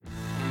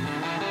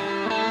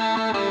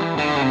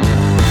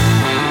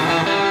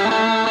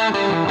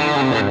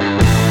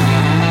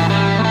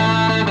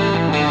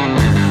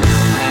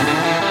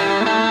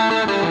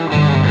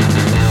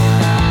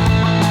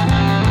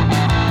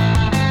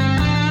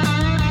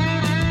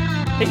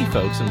Hey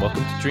folks, and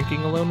welcome to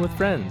Drinking Alone with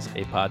Friends,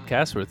 a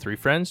podcast where three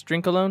friends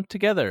drink alone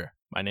together.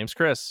 My name's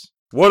Chris.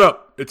 What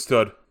up? It's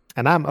Tud.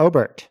 And I'm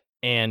Obert.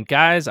 And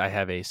guys, I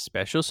have a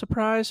special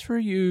surprise for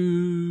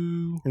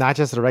you. Not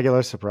just a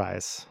regular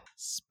surprise.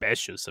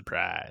 Special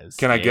surprise.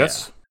 Can I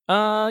guess?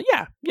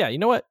 Yeah, you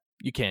know what?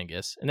 You can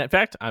guess. And in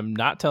fact, I'm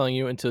not telling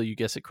you until you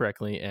guess it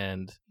correctly,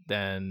 and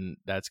then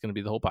that's going to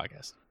be the whole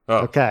podcast.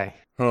 Oh. Okay.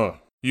 Huh.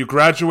 You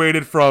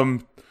graduated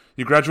from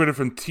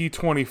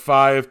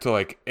T25 to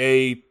like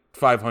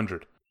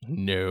A500.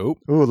 Nope.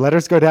 Ooh,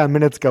 letters go down,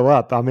 minutes go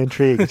up. I'm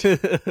intrigued.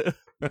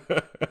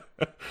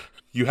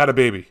 You had a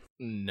baby.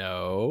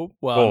 No.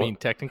 Well, I mean,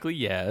 technically,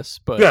 yes,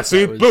 but... Yeah,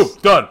 see? Boom,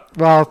 done.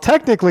 Well,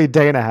 technically,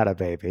 Dana had a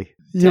baby.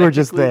 You were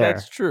just there.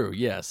 That's true.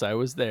 Yes, I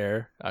was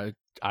there.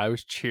 I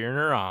was cheering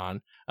her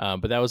on,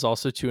 but that was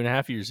also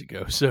 2.5 years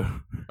ago, so...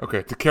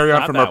 Okay, to carry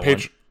on Not from that our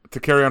one. To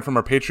carry on from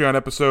our Patreon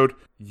episode,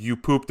 you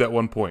pooped at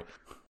one point.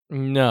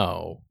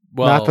 No.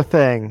 Well, Not the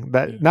thing.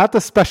 Not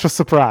the special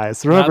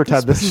surprise. Remember, Not the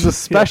Ted, this is a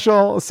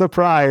special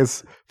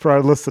surprise for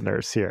our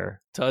listeners here.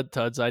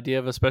 Tud's idea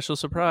of a special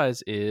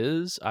surprise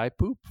is I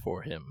poop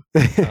for him.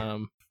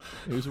 It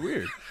was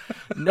weird.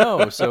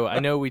 No, so I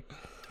know we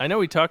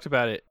talked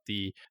about it,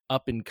 the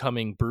up and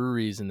coming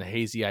breweries in the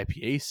hazy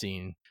IPA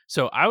scene.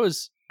 So I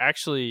was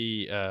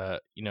actually, I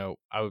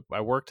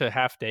worked a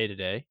half day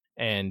today,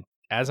 and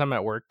as I'm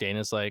at work,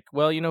 Dana's like,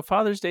 well,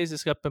 Father's Day is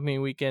this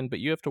upcoming weekend, but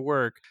you have to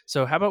work.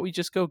 So how about we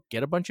just go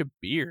get a bunch of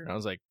beer? And I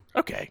was like,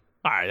 okay,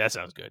 all right, that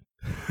sounds good.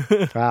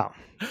 Wow.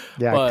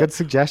 Yeah, good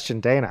suggestion,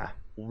 Dana.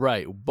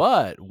 Right.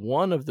 But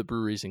one of the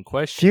breweries in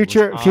question.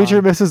 Future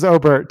Mrs.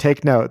 Obert,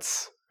 take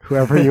notes.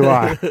 Whoever you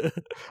are.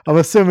 I'm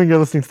assuming you're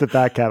listening to the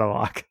back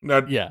catalog.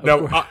 Now,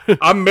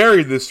 I'm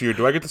married this year.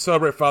 Do I get to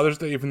celebrate Father's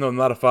Day even though I'm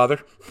not a father?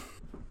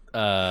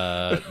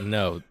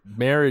 No.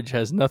 Marriage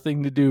has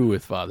nothing to do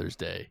with Father's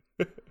Day.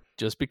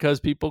 Just because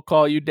people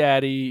call you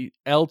daddy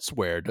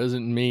elsewhere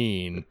doesn't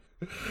mean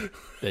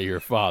that you're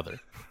a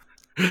father.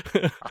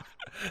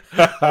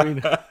 I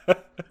mean,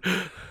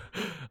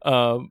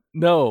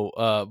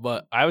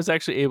 but I was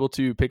actually able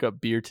to pick up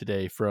beer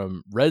today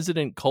from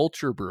Resident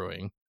Culture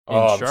Brewing in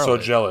Charlotte. I'm so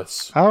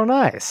jealous. Oh,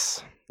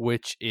 nice.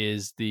 Which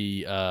is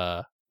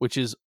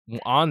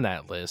on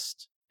that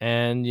list.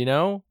 And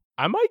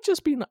I might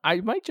just be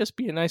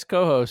a nice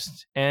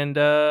co-host and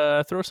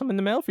throw some in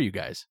the mail for you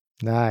guys.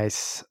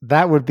 Nice.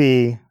 That would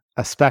be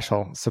a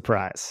special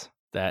surprise.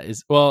 That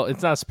is, well,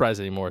 it's not a surprise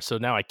anymore, so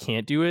now I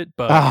can't do it,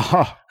 but...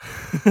 Oh.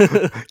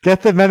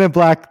 Get the Men in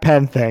Black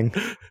pen thing.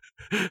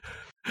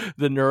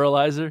 The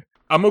neuralizer?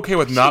 I'm okay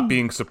with not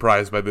being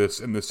surprised by this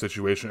in this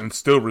situation and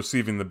still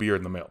receiving the beer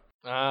in the mail.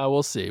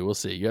 We'll see.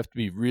 You have to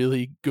be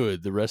really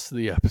good the rest of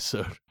the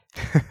episode.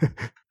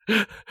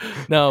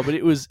 No, but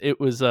it was,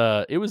 it's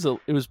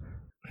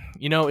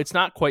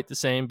not quite the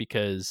same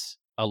because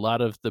a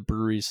lot of the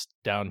breweries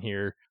down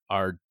here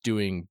are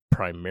doing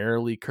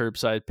primarily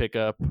curbside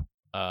pickup.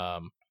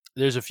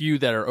 There's a few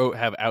that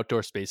have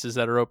outdoor spaces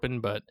that are open,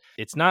 but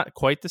it's not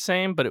quite the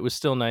same. But it was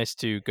still nice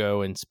to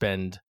go and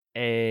spend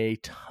a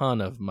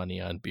ton of money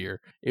on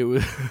beer. It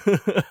was,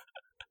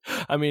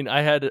 I mean,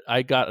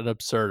 I got an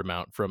absurd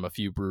amount from a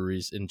few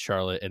breweries in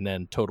Charlotte, and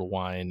then Total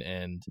Wine,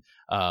 and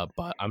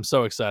but I'm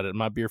so excited.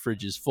 My beer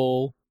fridge is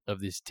full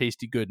of this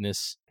tasty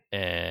goodness,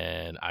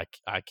 and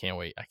I can't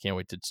wait. I can't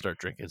wait to start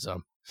drinking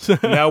some.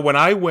 Now, when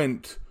I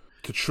went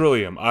to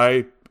Trillium,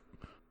 I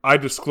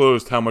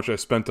disclosed how much I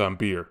spent on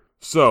beer.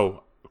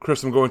 So,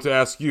 Chris, I'm going to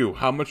ask you,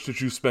 how much did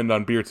you spend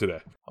on beer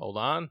today? Hold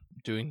on.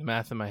 Doing the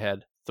math in my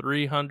head.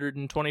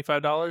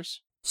 $325?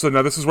 So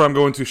now this is where I'm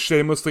going to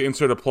shamelessly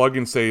insert a plug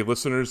and say,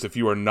 listeners, if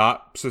you are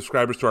not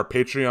subscribers to our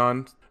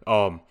Patreon,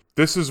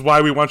 this is why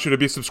we want you to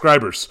be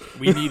subscribers.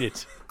 We need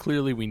it.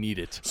 Clearly we need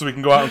it. So we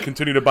can go out and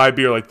continue to buy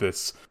beer like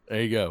this.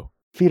 There you go.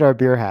 Feed our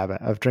beer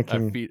habit of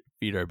drinking.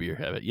 Feed our beer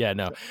habit. Yeah,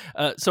 no.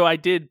 So I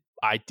did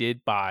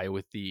buy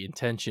with the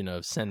intention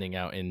of sending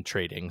out in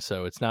trading,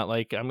 so it's not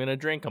like I'm gonna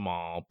drink them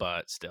all,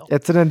 but still,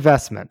 it's an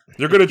investment.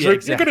 You're gonna drink.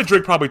 Exactly. You're gonna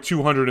drink probably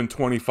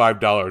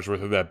 $225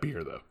 worth of that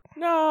beer, though.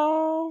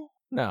 No.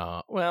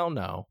 Well,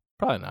 no,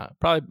 probably not.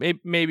 Probably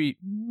maybe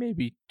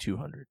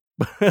 200.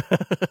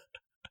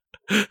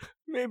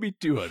 Maybe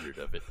 200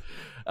 of it.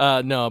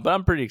 No, but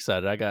I'm pretty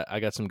excited. I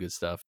got some good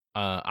stuff.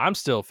 I'm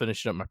still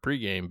finishing up my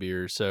pregame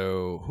beer.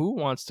 So who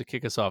wants to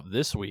kick us off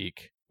this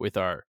week with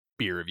our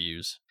beer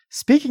reviews?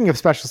 Speaking of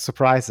special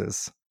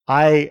surprises,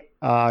 I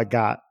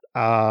got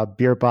a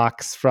beer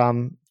box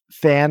from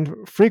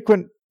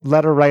frequent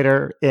letter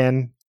writer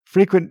in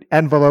frequent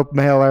envelope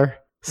mailer,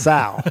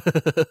 Sal,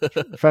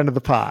 friend of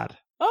the pod.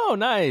 Oh,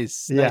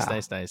 nice. Yeah.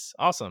 Nice.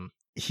 Awesome.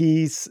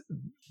 He's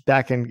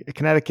back in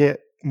Connecticut,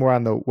 more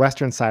on the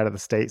western side of the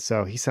state.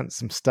 So he sent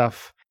some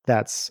stuff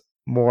that's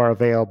more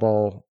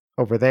available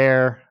over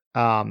there.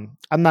 I'm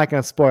not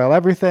going to spoil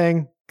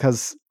everything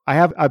because I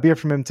have a beer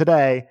from him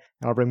today,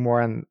 and I'll bring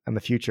more in the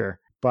future.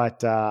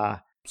 But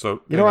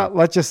so you know what?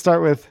 Let's just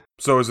start with.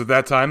 So is it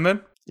that time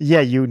then?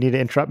 Yeah, you need to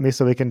interrupt me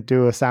so we can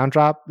do a sound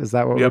drop. Is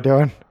that what we're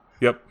doing?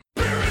 Yep.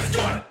 Beer is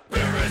good.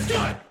 Beer is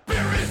good.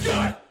 Beer is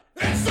good.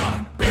 It's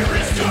on. Beer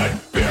is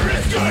good.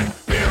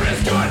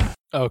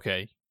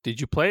 Okay. Did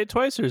you play it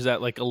twice, or is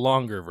that like a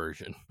longer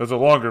version? There's a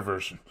longer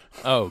version.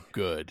 Oh,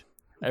 good.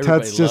 Everybody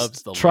Tud's loves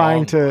just the trying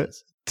long to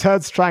ones.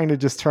 Tud's trying to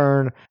just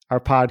turn our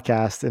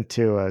podcast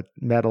into a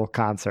metal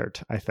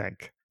concert, I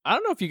think. I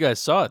don't know if you guys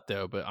saw it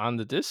though, but on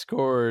the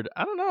Discord,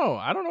 I don't know.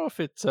 I don't know if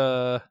it's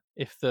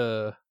if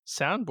the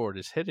soundboard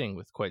is hitting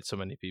with quite so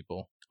many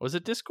people. Was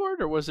it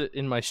Discord or was it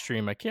in my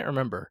stream? I can't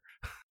remember.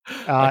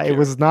 It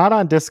was not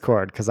on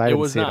Discord because I It didn't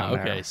was see it not on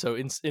okay. there. So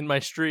in my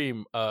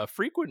stream,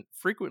 frequent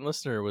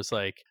listener was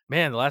like,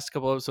 "Man, the last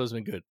couple episodes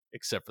have been good,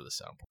 except for the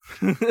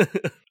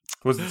soundboard."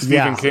 Was it Stephen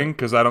Yeah. King?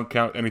 Because I don't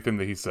count anything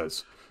that he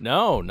says.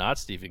 No, not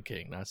Stephen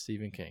King, not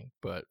Stephen King.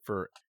 But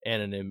for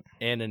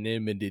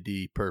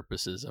anonymity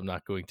purposes, I'm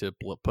not going to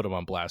put him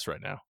on blast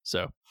right now.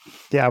 So,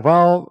 Yeah,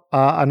 well,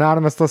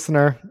 anonymous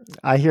listener,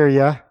 I hear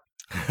you.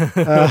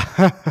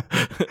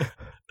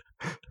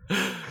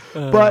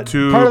 But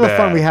Too part of the bad.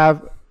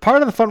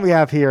 fun we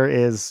have here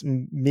is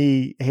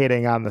me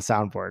hating on the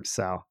soundboard.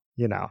 So,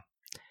 you know.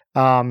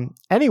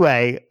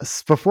 Anyway,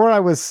 before I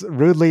was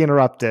rudely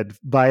interrupted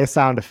by a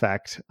sound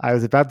effect, I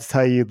was about to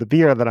tell you the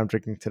beer that I'm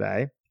drinking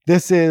today.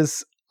 This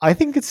is, I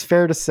think it's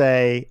fair to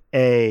say,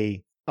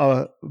 a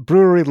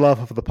brewery love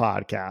of the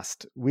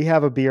podcast. We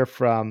have a beer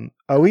from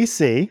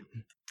OEC.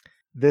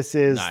 This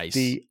is Nice.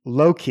 the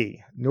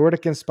Loki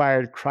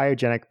Nordic-inspired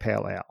cryogenic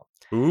pale ale.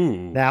 Ooh.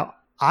 Now,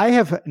 I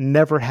have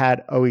never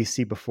had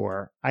OEC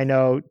before. I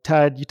know,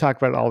 Tud, you talk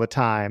about it all the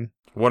time.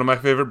 One of my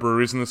favorite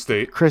breweries in the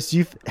state. Chris,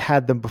 you've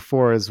had them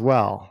before as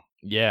well.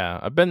 yeah,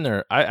 I've been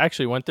there. I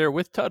actually went there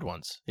with Tud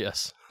once.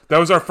 Yes, That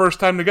was our first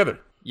time together.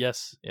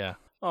 yes, yeah.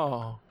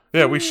 Oh,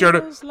 Yeah, we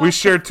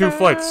shared 2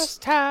 flights.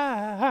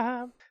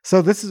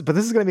 So this is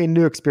going to be a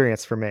new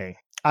experience for me.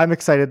 I'm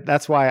excited.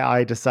 That's why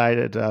I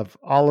decided of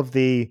all of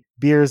the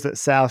beers that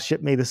Sal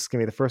shipped me, this is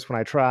going to be the first one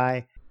I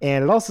try.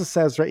 And it also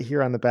says right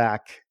here on the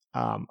back,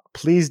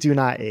 please do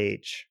not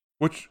age.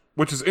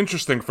 Which is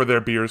interesting for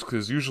their beers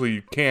because usually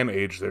you can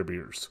age their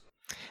beers.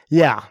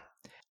 Yeah.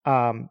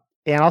 And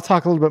I'll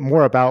talk a little bit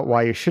more about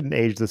why you shouldn't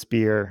age this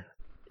beer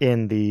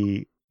in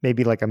the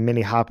maybe like a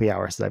mini hoppy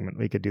hour segment.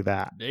 We could do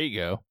that there you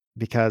go.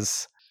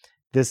 because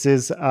this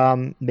is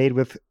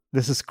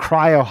this is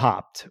cryo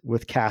hopped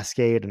with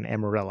Cascade and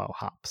Amarillo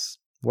hops.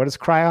 What is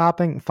cryo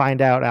hopping?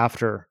 Find out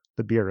after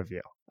the beer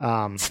review.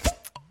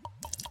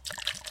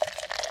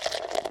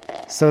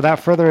 So without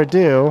further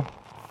ado,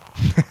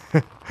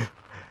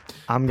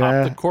 I'm Pop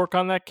gonna the cork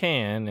on that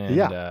can, and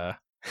Yeah.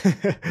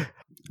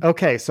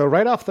 Okay, so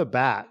right off the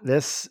bat,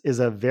 this is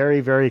a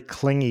very, very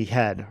clingy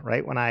head.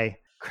 Right when I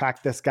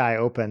cracked this guy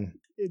open,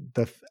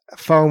 the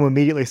foam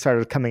immediately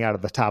started coming out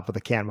of the top of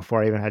the can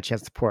before I even had a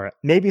chance to pour it.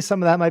 Maybe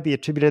some of that might be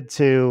attributed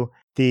to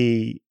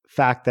the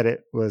fact that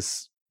it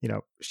was,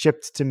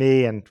 shipped to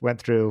me and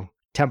went through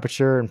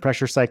temperature and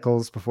pressure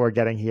cycles before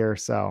getting here.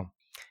 So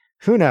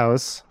who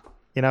knows?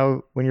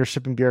 When you're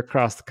shipping beer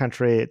across the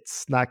country,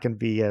 it's not going to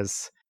be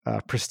as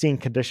pristine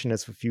condition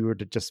as if you were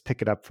to just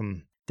pick it up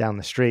from down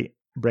the street,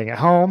 bring it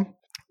home.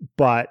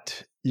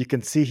 But you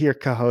can see here,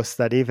 co-host,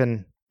 that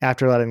even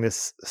after letting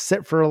this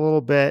sit for a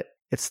little bit,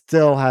 it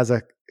still has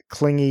a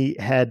clingy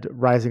head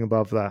rising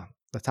above the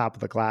top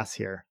of the glass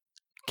here.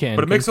 can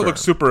But it makes it look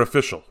confirm. super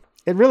official.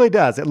 It really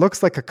does. It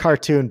looks like a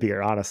cartoon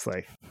beer,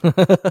 honestly.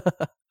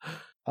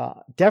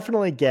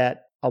 Definitely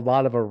get a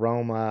lot of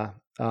aroma.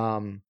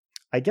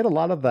 I get a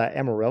lot of the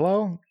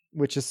Amarillo,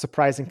 which is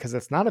surprising because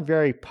it's not a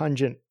very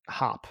pungent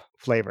hop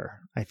flavor.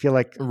 I feel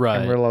like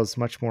Right. Amarillo is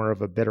much more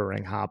of a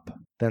bittering hop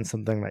than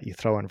something that you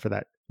throw in for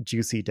that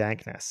juicy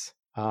dankness.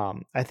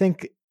 I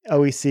think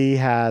OEC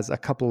has a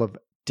couple of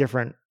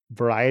different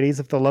varieties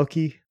of the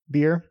Loki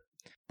beer,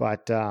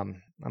 but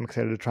I'm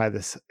excited to try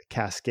this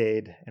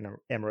Cascade and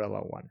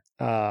Amarillo one.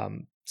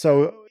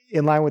 So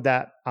in line with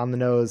that, on the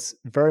nose,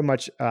 very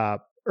much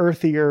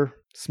earthier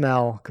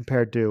smell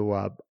compared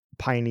to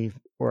piney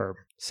or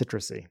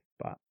citrusy.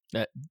 But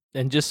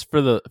And just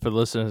for the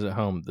listeners at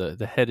home,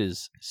 the head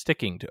is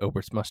sticking to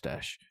Obert's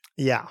mustache.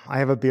 yeah, I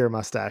have a beer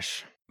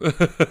mustache.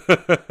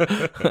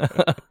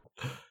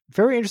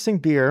 Very interesting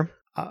beer.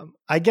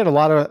 I get a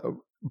lot of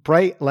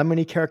bright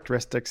lemony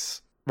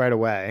characteristics right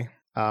away,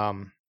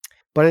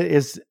 but it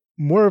is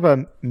more of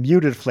a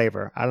muted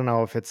flavor. I don't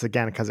know if it's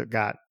again because it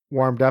got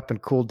warmed up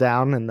and cooled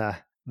down in the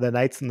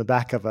nights in the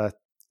back of a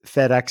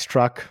FedEx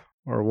truck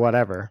or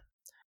whatever.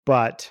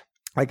 But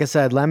like I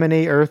said,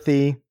 lemony,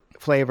 earthy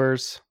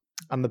flavors.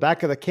 On the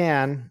back of the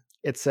can,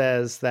 it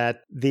says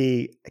that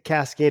the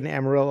Cascade and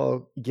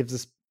Amarillo gives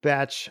this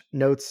batch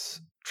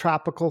notes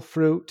tropical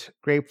fruit,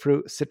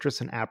 grapefruit,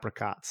 citrus, and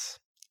apricots.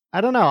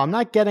 I don't know. I'm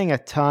not getting a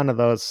ton of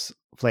those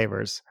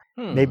flavors.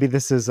 Maybe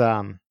this is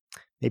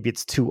maybe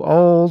it's too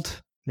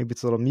old. Maybe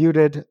it's a little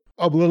muted.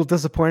 I'm a little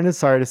disappointed,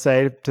 sorry to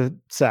say, to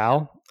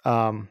Sal,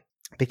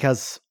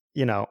 because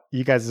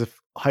you guys have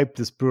hyped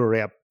this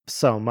brewery up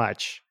so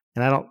much,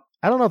 and I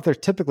don't know if they're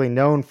typically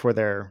known for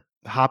their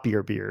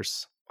hoppier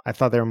beers. I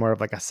thought they were more of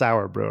like a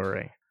sour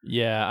brewery.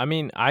 Yeah, I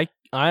mean, I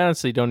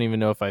honestly don't even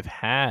know if I've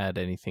had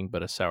anything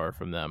but a sour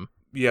from them.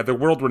 Yeah, they're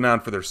world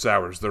renowned for their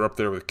sours. They're up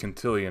there with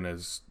Cantillon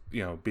as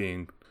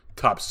being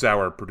top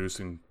sour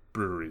producing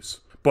breweries.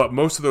 But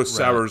most of those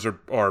sours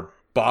are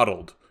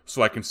bottled,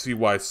 so I can see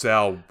why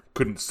Sal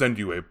couldn't send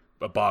you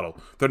a bottle.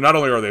 They're not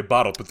only are they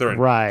bottled, but they're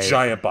in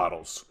giant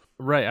bottles.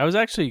 Right.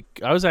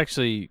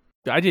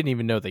 I didn't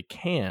even know they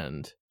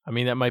canned. I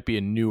mean, that might be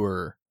a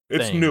newer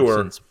It's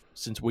newer.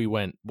 Since we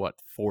went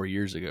 4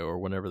 years ago or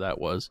whenever that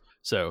was.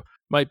 So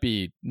might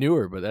be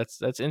newer, but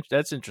that's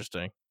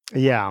interesting.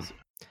 Yeah.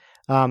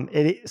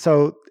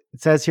 So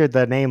it says here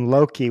the name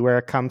Loki, where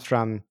it comes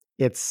from.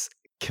 It's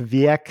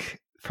Kveik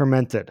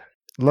fermented.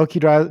 Loki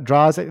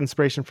draws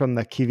inspiration from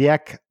the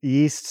Kveik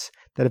yeasts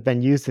that have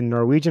been used in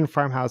Norwegian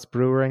farmhouse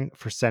brewing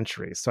for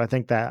centuries. So I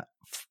think that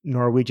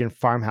Norwegian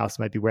farmhouse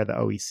might be where the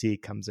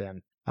OEC comes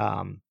in.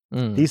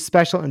 These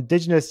special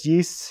indigenous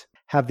yeasts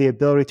have the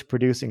ability to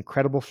produce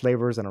incredible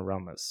flavors and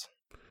aromas.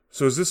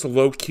 So is this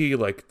low-key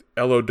like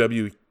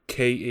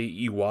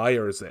Lowkaey,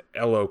 or is it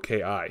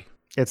Loki?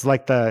 It's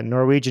like the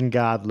Norwegian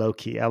god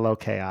Loki,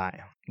 Loki.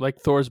 Like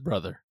Thor's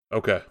brother.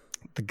 Okay.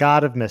 The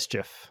god of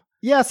mischief.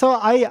 Yeah, so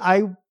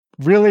I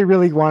really,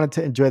 really wanted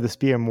to enjoy this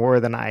beer more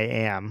than I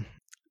am.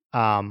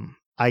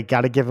 I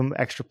got to give him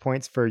extra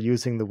points for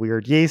using the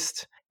weird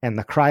yeast and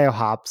the cryo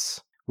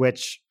hops,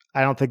 which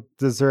I don't think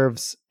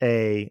deserves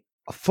a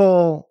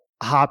full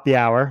hoppy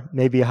hour,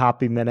 maybe a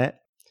hoppy minute,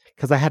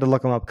 because I had to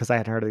look them up because I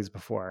hadn't heard of these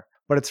before.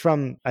 But it's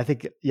from, I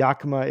think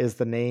Yakima is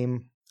the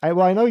name.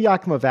 I know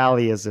Yakima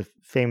Valley is a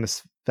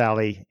famous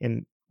valley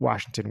in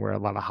Washington where a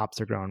lot of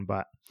hops are grown,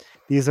 but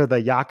these are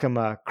the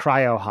Yakima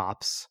cryo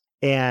hops.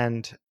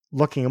 And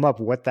looking them up,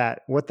 what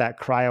that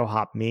cryo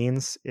hop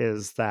means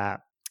is that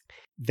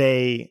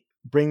they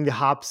bring the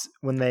hops,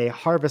 when they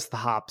harvest the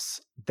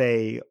hops,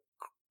 they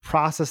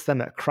process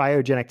them at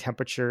cryogenic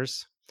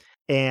temperatures,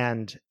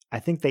 and I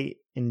think they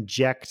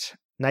inject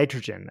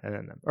nitrogen in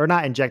them, or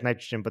not inject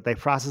nitrogen, but they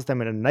process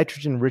them in a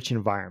nitrogen-rich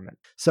environment.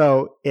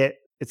 So it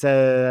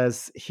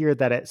says here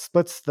that it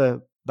splits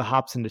the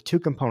hops into two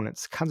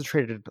components: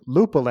 concentrated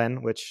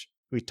lupulin, which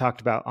we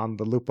talked about on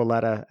the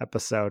Lupuletta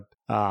episode.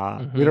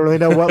 We don't really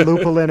know what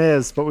lupulin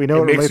is, but we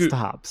know it relates to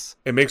hops.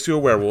 It makes you a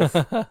werewolf.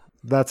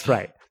 That's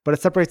right. But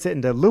it separates it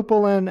into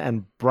lupulin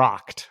and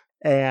broct.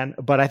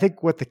 But I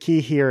think what the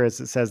key here is,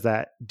 it says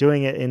that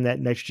doing it in that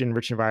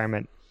nitrogen-rich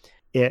environment,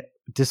 it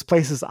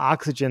displaces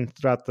oxygen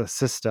throughout the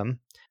system.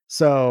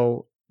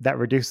 So that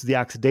reduces the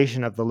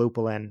oxidation of the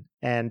lupulin.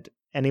 And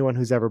anyone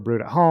who's ever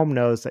brewed at home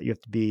knows that you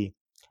have to be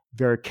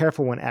very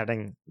careful when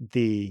adding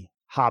the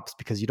hops,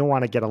 because you don't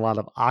want to get a lot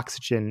of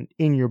oxygen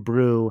in your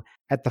brew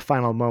at the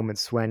final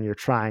moments when you're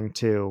trying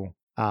to,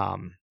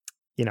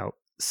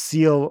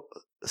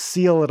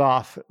 seal it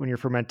off when you're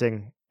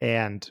fermenting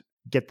and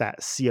get that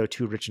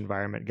CO2 rich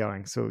environment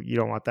going. So you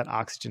don't want that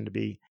oxygen to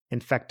be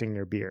infecting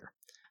your beer.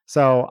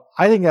 So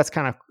I think that's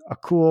kind of a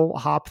cool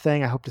hop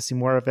thing. I hope to see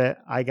more of it.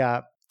 I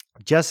got,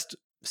 just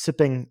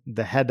sipping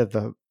the head of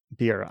the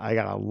beer, I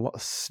got a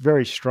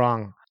very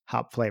strong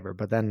hop flavor,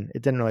 but then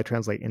it didn't really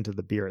translate into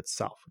the beer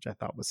itself, which I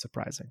thought was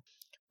surprising.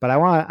 But I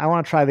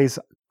want to try these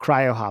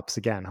cryo hops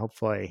again.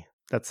 Hopefully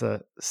that's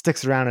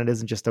sticks around and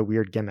isn't just a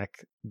weird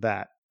gimmick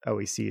that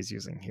OEC is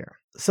using here.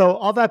 So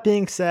all that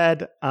being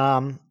said,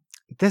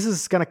 this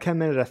is going to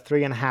come in at a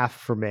 3.5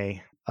 for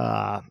me.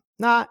 Not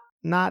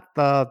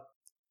the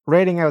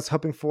rating I was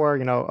hoping for.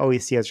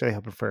 OEC I was really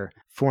hoping for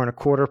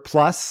 4.25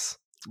 plus.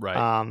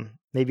 Right.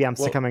 Maybe I'm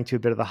succumbing to a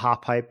bit of the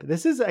hop hype.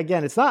 This is,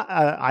 again, it's not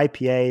an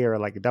IPA or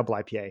like a double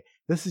IPA.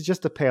 This is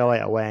just a pale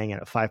ale weighing in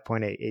at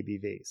 5.8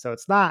 ABV. So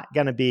it's not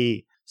going to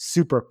be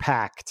super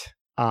packed,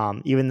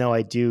 even though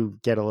I do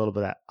get a little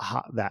bit of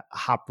that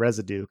hop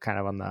residue kind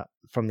of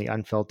from the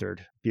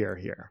unfiltered beer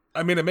here.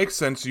 I mean, it makes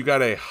sense. You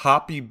got a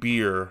hoppy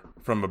beer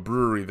from a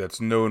brewery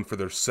that's known for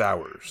their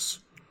sours,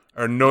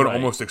 or known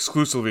almost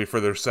exclusively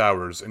for their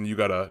sours, and you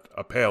got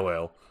a pale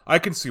ale. I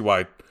can see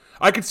why.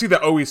 I can see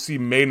that OEC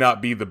may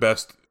not be the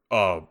best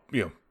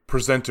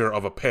presenter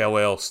of a pale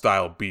ale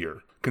style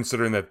beer,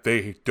 considering that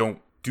they don't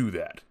do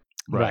that.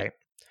 Right.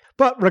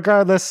 But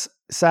regardless,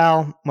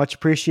 Sal, much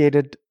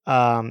appreciated.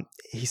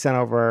 He sent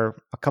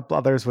over a couple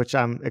others, which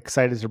I'm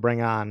excited to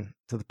bring on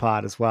to the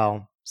pod as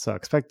well. So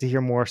expect to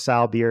hear more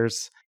Sal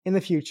beers in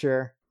the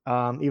future.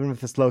 Even if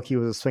this low-key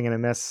was a swing and a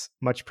miss,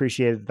 much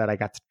appreciated that I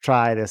got to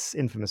try this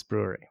infamous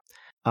brewery.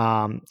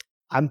 I'm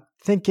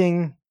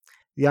thinking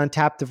the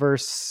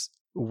Untappediverse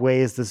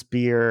weighs this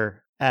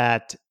beer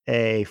at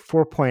a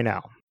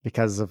 4.0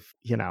 because of,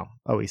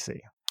 OEC.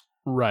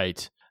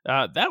 Right.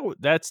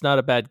 That's not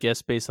a bad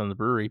guess based on the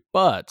brewery,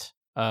 but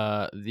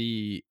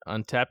the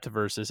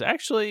Untappediverse is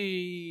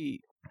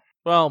actually,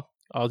 well,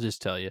 I'll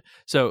just tell you.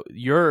 So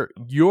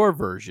your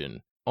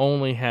version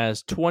only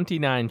has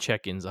 29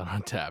 check-ins on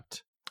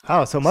Untapped.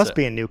 Oh, so it must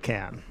be a new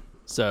can.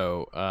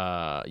 So,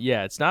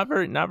 it's not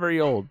very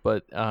old,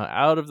 but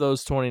out of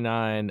those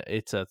 29,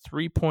 it's a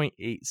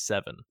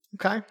 3.87.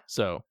 Okay.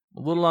 So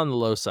a little on the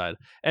low side.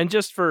 And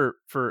just for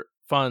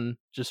fun,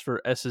 just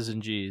for S's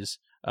and G's,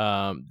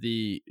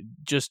 the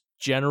just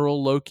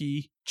general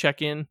Loki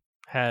check-in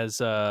has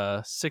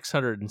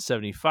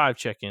 675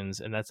 check-ins,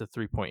 and that's a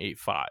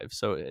 3.85.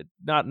 So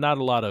not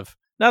a lot of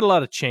not a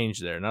lot of change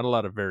there, not a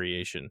lot of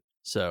variation.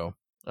 So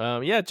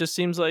yeah, it just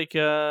seems like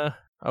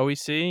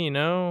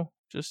OEC,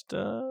 just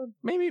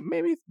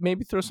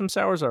maybe throw some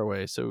sours our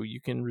way so you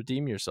can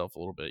redeem yourself a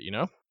little bit.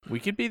 We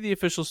could be the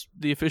official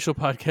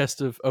podcast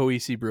of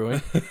OEC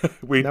Brewing.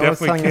 We no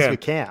definitely one's telling can. us we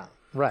can't.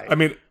 Right. I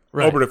mean,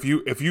 Right. Albert,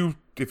 if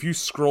you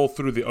scroll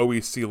through the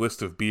OEC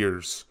list of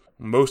beers,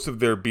 most of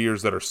their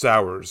beers that are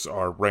sours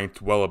are ranked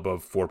well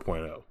above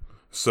 4.0.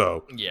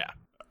 So Yeah.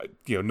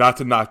 Not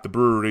to knock the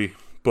brewery,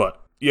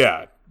 but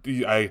yeah,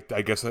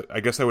 I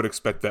guess I would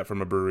expect that from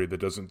a brewery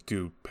that doesn't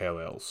do pale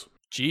ales.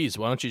 Geez,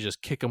 why don't you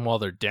just kick them while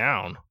they're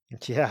down?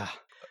 Yeah.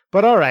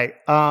 But all right.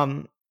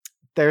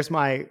 There's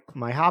my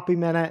hoppy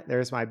minute.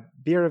 There's my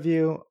beer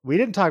review. We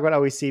didn't talk about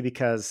OEC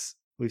because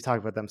we've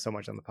talked about them so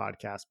much on the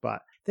podcast,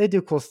 but they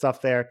do cool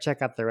stuff there.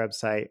 Check out their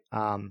website.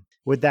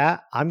 With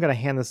that, I'm going to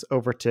hand this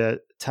over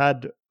to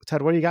Tud.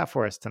 Tud, what do you got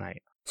for us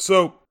tonight?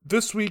 So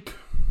this week,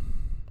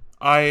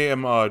 I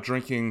am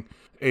drinking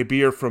a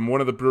beer from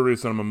one of the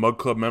breweries that I'm a Mug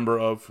Club member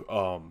of.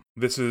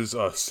 This is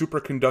Super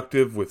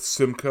Conductive with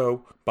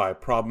Simcoe by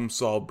Problem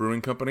Solved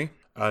Brewing Company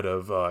out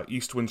of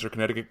East Windsor,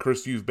 Connecticut.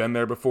 Chris, you've been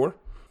there before?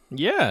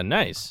 Yeah,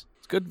 nice.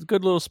 It's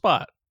good little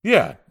spot.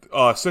 Yeah.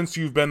 Since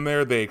you've been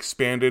there, they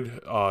expanded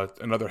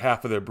another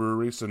half of their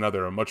brewery, so now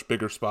they're a much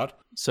bigger spot.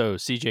 So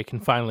CJ can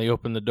finally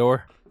open the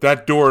door.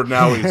 That door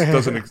now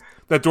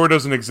that door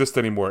doesn't exist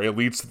anymore. It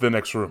leads to the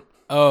next room.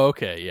 Oh,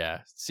 okay, yeah.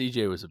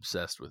 CJ was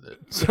obsessed with it.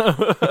 So.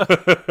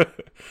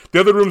 The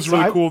other room's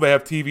really cool. They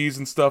have TVs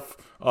and stuff.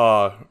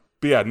 But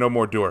yeah, no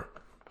more door.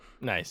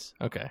 Nice.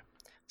 Okay.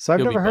 So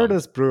I've never heard of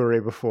this brewery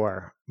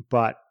before,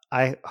 but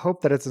I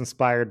hope that it's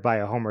inspired by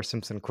a Homer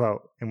Simpson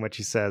quote in which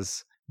he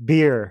says,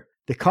 "Beer,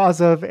 the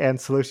cause of and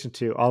solution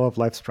to all of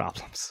life's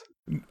problems."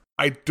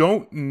 I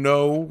don't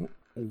know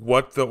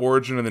what the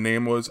origin of the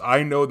name was.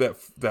 I know that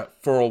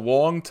for a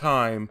long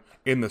time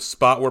in the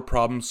spot where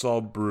Problem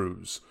Solved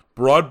brews,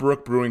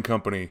 Broadbrook Brewing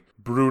Company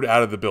brewed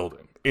out of the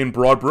building in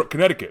Broadbrook,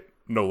 Connecticut,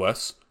 no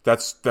less.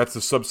 That's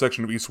the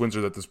subsection of East Windsor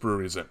that this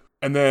brewery is in.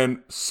 And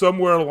then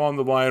somewhere along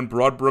the line,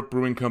 Broadbrook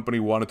Brewing Company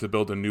wanted to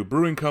build a new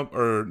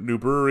new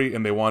brewery,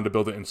 and they wanted to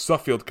build it in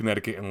Suffield,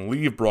 Connecticut, and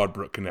leave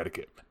Broadbrook,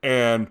 Connecticut.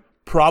 And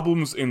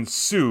problems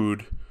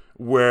ensued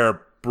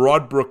where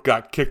Broadbrook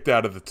got kicked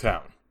out of the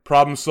town.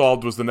 Problem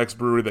Solved was the next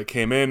brewery that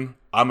came in.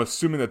 I'm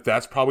assuming that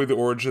that's probably the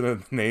origin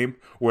of the name,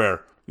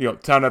 where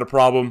town had a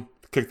problem,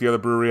 kicked the other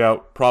brewery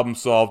out. Problem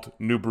solved.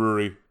 New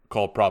brewery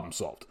called Problem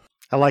Solved.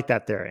 I like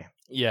that theory.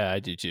 Yeah, I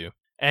do too.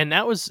 And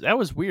that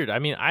was weird. I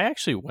mean, I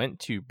actually went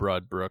to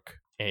Broadbrook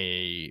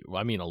a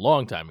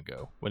long time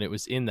ago when it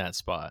was in that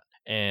spot.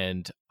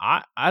 And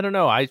I don't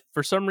know.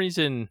 For some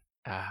reason,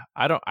 I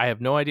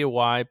have no idea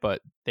why,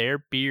 but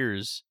their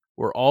beers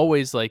were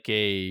always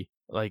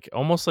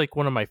almost like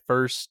one of my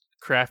first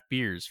craft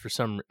beers for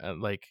some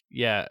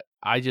I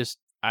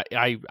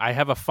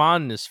have a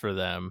fondness for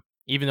them,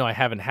 even though I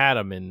haven't had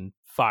them in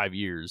 5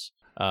 years.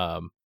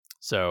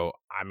 So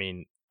I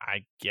mean,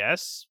 I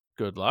guess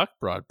good luck,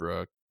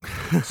 Broadbrook.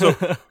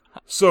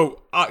 So,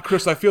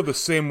 Chris, I feel the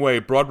same way.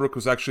 Broadbrook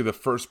was actually the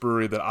first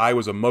brewery that I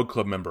was a Mug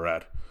Club member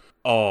at.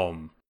 I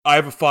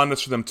have a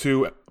fondness for them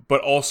too,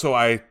 but also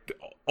I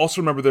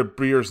remember their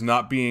beers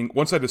not being,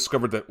 once I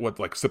discovered that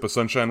what Sip of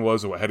Sunshine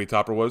was and what Heady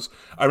Topper was,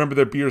 I remember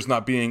their beers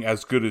not being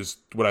as good as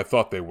what I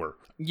thought they were.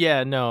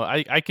 Yeah, no,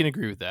 I can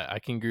agree with that. I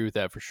can agree with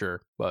that for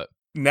sure. But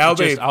now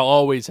I'll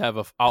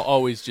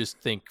always just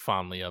think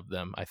fondly of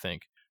them, I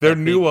think. Their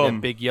that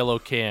big yellow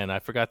can. I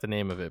forgot the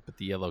name of it, but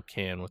the yellow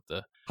can with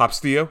the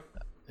Hopstio?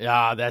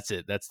 Yeah, that's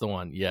it. That's the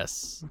one.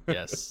 Yes.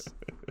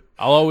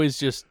 I'll always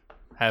just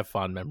have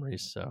fond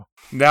memories. So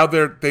now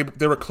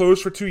they were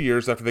closed for 2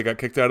 years after they got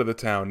kicked out of the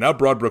town. Now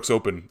Broadbrook's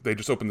open. They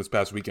just opened this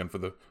past weekend for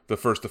the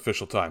first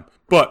official time.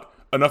 But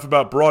enough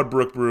about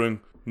Broadbrook Brewing.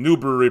 New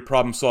brewery,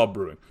 Problem Solved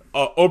Brewing.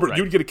 Obert, right.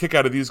 You would get a kick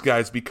out of these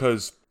guys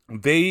because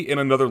they, in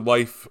another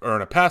life or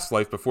in a past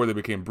life before they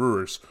became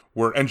brewers,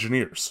 were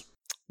engineers.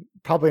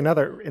 Probably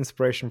another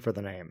inspiration for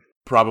the name.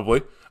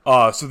 Probably.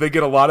 So they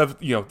get a lot of,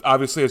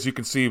 obviously, as you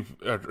can see,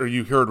 or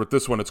you heard with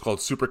this one, it's called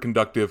Super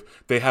Conductive.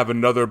 They have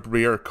another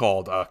beer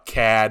called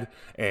CAD,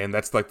 and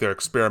that's like their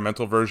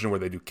experimental version where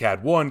they do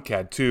CAD 1,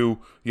 CAD 2,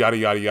 yada,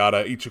 yada,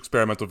 yada. Each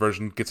experimental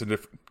version gets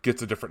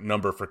a different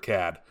number for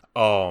CAD.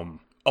 A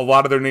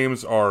lot of their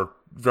names are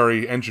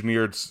very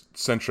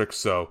engineered-centric,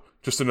 so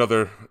just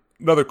another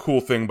cool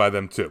thing by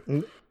them,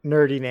 too.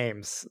 Nerdy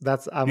names.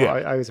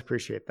 I always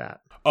appreciate that.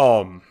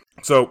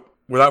 So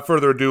without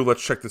further ado,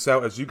 let's check this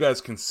out. As you guys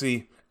can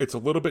see, it's a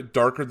little bit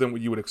darker than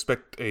what you would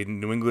expect a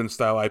New England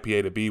style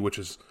IPA to be, which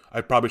is,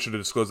 I probably should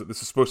have disclosed that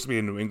this is supposed to be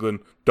a New England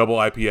double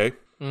IPA.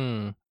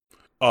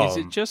 Is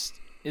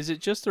it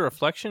just a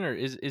reflection, or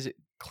is it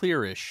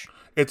clearish?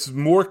 It's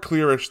more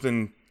clearish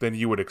than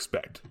you would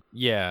expect.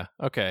 Yeah,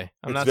 okay.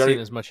 I'm not seeing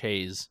as much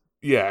haze.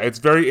 Yeah, it's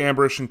very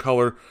amberish in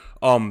color.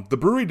 The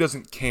brewery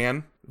doesn't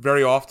can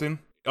very often.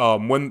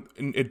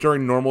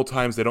 During normal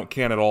times they don't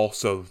can at all,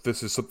 so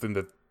this is something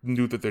that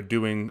new that they're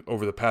doing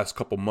over the past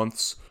couple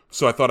months.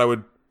 So I thought I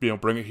would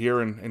bring it here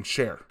and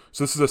share.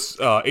 So this is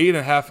a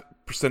 8.5%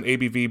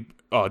 ABV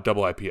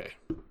double IPA.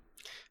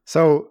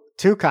 So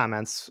 2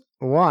 comments.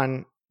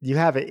 One, you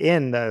have it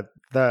in the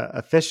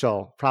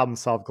official Problem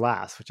Solved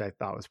glass, which I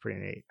thought was pretty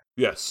neat.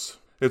 Yes,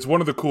 it's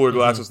one of the cooler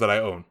glasses that I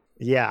own.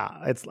 Yeah,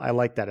 I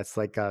like that. It's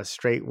like a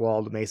straight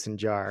walled mason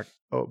jar,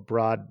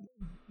 broad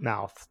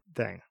mouth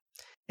thing.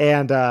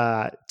 And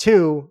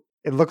 2,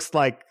 it looks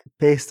like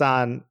based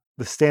on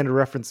the standard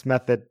reference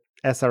method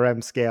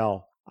SRM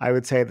scale, I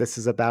would say this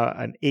is about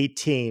an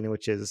 18,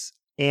 which is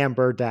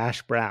amber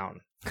 -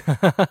 brown.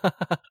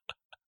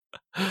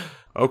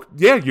 Oh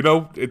yeah,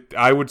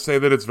 I would say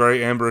that it's very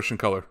amberish in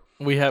color.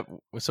 We have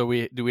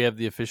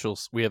the official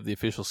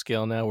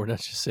scale now. We're not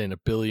just saying a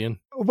billion.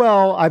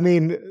 Well, I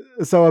mean,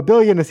 so a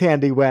billion is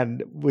handy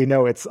when we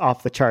know it's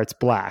off the charts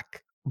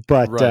black.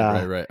 But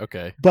right.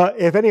 Okay. But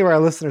if any of our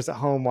listeners at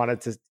home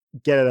wanted to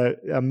get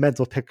a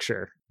mental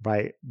picture,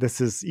 right?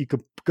 You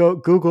could go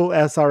Google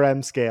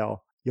SRM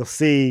scale. You'll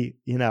see,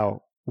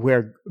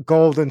 where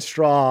golden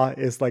straw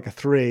is like a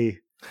 3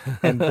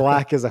 and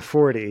black is a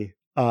 40.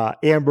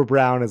 Amber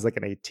brown is like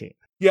an 18.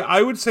 Yeah,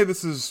 I would say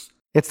this is.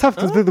 It's tough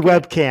to do the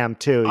webcam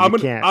too. I'm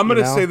going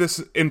to say this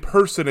in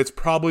person. It's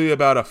probably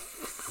about a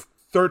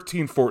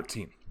 13,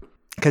 14.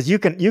 Because you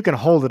can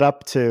hold it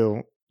up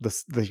to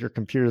your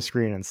computer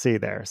screen and see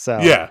there. So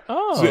yeah,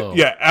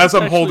 as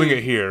I'm holding actually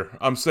it here,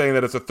 I'm saying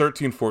that it's a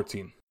 13,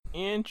 14.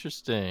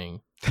 Interesting.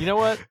 You know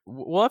what?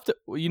 We'll have to.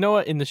 You know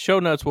what? In the show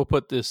notes, we'll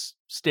put this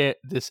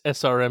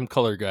SRM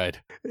color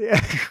guide. Yeah.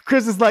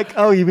 Chris is like,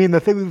 "Oh, you mean the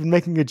thing we've been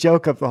making a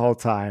joke of the whole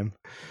time?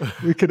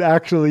 We could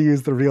actually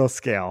use the real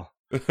scale."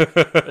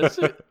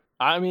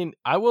 I mean,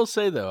 I will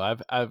say though,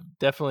 I've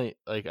definitely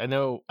I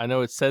know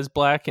it says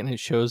black and it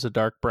shows a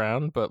dark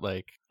brown, but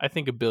I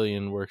think a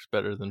billion works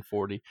better than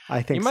 40.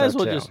 I think you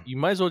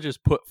might as well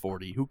just put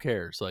 40. Who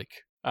cares?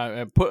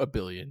 I put a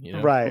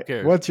billion. Right. Who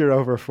cares? Once you're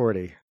over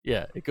 40,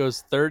 yeah, it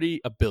goes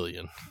 30 a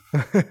billion.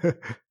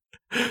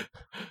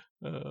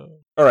 All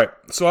right.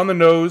 So on the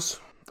nose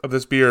of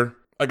this beer,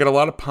 I get a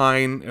lot of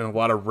pine and a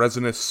lot of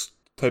resinous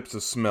types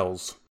of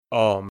smells.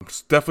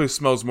 Definitely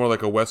smells more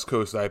like a West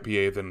Coast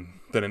IPA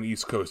than an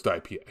East Coast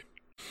IPA.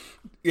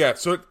 Yeah,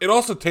 so it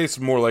also tastes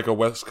more like a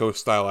West Coast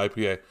style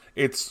IPA.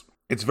 It's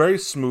very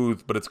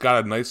smooth, but it's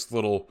got a nice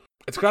little.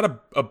 It's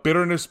got a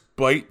bitterness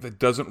bite that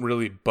doesn't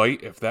really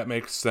bite, if that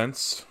makes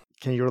sense.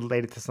 Can you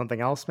relate it to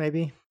something else?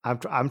 Maybe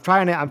I'm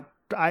trying to.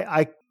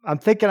 I'm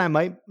thinking I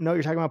might know what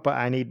you're talking about, but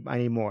I need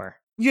more.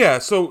 Yeah,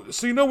 so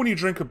when you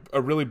drink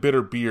a really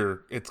bitter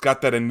beer, it's got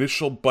that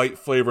initial bite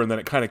flavor, and then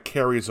it kind of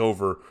carries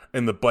over,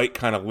 and the bite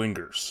kind of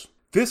lingers.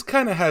 This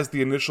kind of has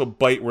the initial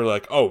bite where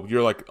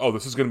you're like, oh,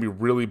 this is going to be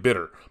really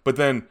bitter. But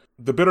then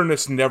the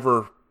bitterness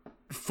never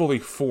fully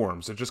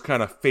forms. It just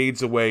kind of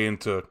fades away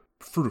into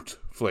fruit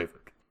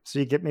flavored. So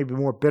you get maybe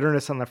more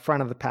bitterness on the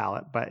front of the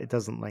palate, but it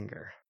doesn't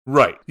linger.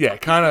 Right. Yeah,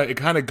 it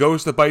kind of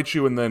goes to bite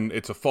you, and then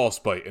it's a false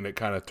bite, and it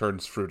kind of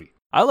turns fruity.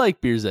 I like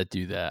beers that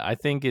do that. I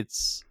think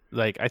it's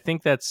I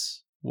think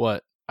that's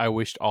what I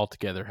wished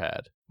Altogether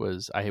had.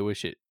 I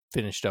wish it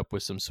finished up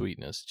with some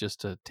sweetness, just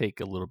to take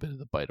a little bit of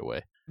the bite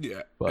away.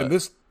 Yeah, and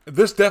this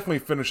definitely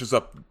finishes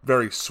up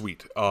very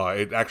sweet.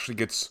 It actually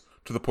gets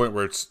to the point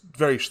where it's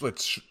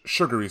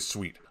sugary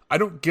sweet. I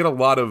don't get a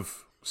lot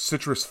of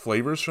citrus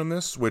flavors from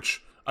this,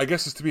 which I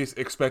guess is to be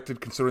expected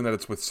considering that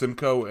it's with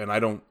Simcoe, and I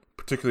don't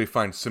particularly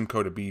find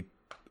Simcoe to be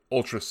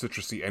ultra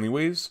citrusy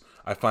anyways.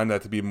 I find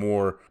that to be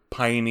more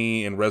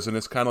piney and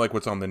resinous, kind of like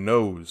what's on the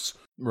nose.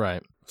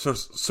 Right. So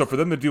for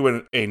them to do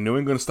a New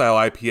England style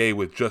IPA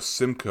with just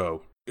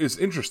Simcoe is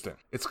interesting.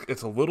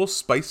 It's a little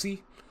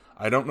spicy.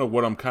 I don't know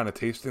what I'm kind of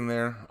tasting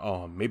there.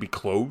 Maybe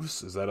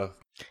cloves. Is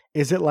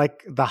it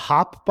like the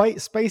hop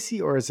bite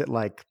spicy, or is it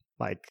like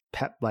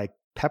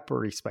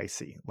peppery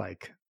spicy,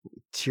 like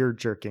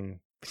eye-watering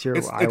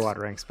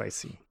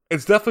spicy?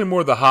 It's definitely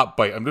more the hop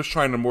bite. I'm just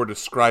trying to more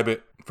describe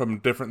it from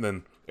different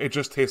than it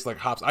just tastes like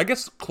hops. I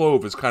guess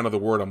clove is kind of the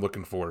word I'm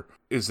looking for.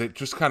 Is it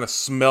just kind of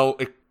smell?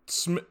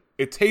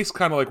 It tastes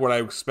kind of like what I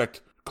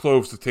expect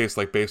cloves to taste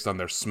like based on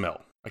their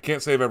smell. I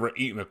can't say I've ever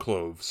eaten a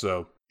clove,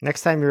 so.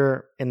 Next time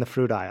you're in the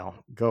fruit aisle,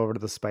 go over to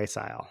the spice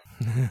aisle.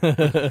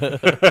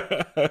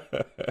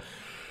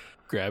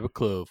 Grab a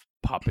clove,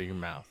 pop it in your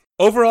mouth.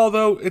 Overall,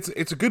 though, it's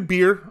a good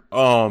beer.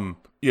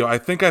 I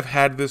think I've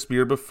had this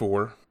beer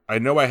before. I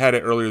know I had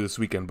it earlier this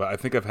weekend, but I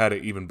think I've had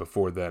it even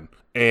before then.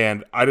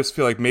 And I just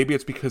feel like maybe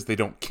it's because they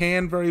don't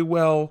can very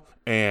well,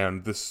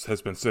 and this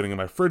has been sitting in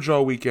my fridge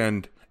all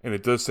weekend, and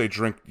it does say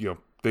drink,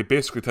 they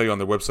basically tell you on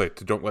their website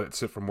to don't let it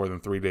sit for more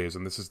than 3 days,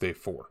 and this is day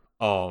 4.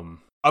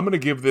 I'm going to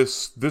give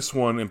this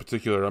one in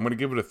particular, I'm going to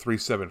give it a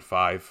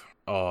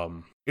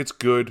 3.75. It's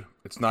good.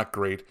 It's not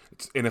great.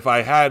 And if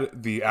I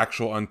had the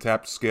actual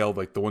Untappd scale,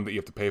 like the one that you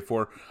have to pay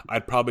for,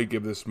 I'd probably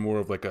give this more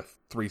of like a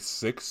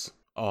 3.6.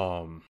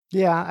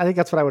 Yeah, I think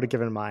that's what I would have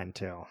given mine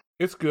too.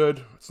 It's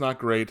good. It's not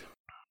great.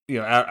 I'm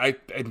gonna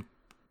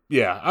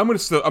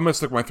stick my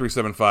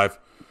 3.75.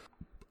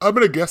 I'm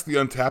gonna guess the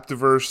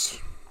Untappd-iverse.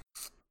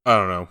 I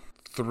don't know,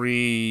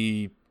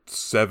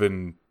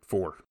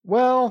 3.74.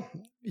 Well,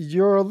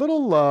 you're a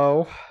little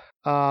low.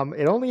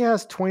 It only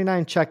has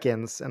 29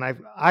 check-ins, and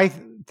I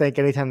think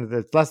anytime that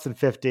it's less than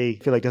 50,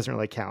 I feel like doesn't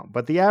really count.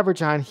 But the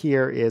average on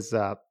here is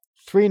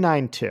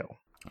 392.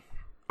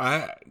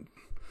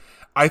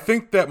 I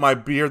think that my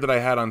beer that I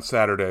had on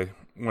Saturday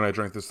when I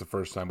drank this the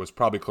first time was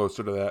probably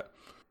closer to that.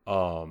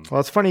 Well,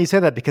 it's funny you say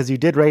that because you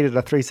did rate it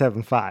a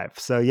 375.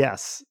 So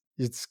yes,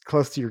 it's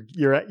close to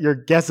your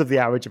guess of the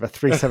average of a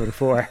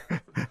 374.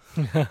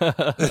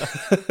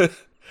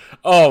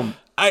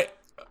 I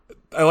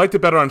liked it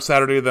better on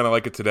Saturday than I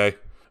like it today.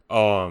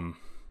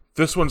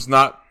 This one's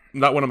not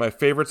one of my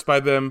favorites by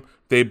them.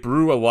 They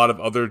brew a lot of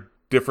other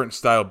different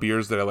style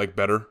beers that I like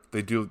better.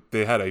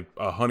 They had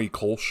a honey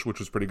kolsch, which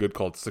was pretty good,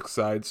 called Six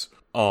Sides.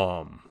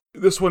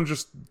 This one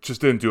just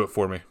didn't do it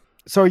for me.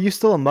 So are you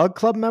still a Mug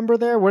Club member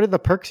there? What are the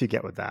perks you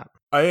get with that?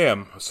 I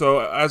am. So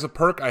as a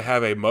perk, I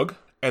have a mug,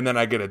 and then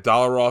I get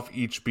 $1 off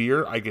each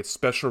beer. I get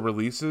special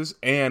releases,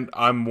 and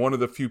I'm one of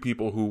the few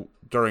people who,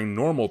 during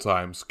normal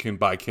times, can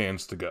buy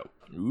cans to go.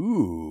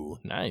 Ooh,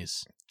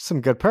 nice.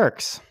 Some good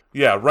perks.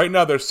 Yeah, right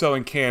now they're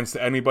selling cans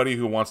to anybody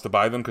who wants to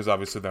buy them because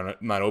obviously they're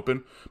not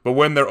open. But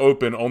when they're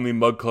open, only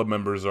Mug Club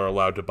members are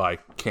allowed to buy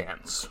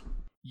cans.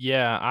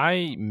 Yeah,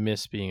 I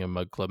miss being a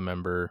Mug Club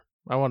member.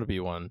 I want to be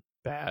one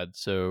bad.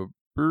 So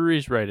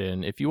breweries write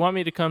in. If you want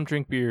me to come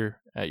drink beer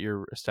at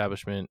your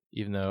establishment,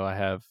 even though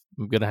I'm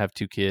going to have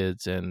 2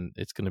 kids and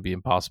it's going to be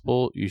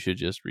impossible, you should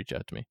just reach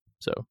out to me.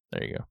 So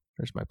there you go.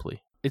 There's my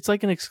plea. It's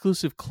like an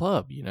exclusive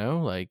club, you know?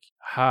 Like,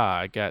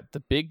 I get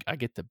the big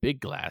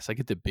glass. I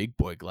get the big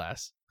boy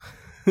glass.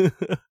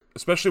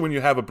 Especially when you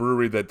have a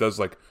brewery that does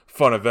like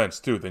fun events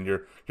too, then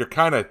you're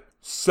kind of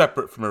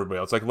separate from everybody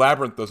else. Like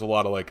Labyrinth does a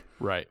lot of like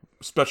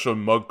special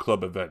Mug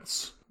Club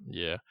events.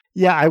 Yeah.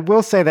 Yeah, I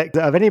will say that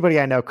of anybody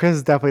I know, Chris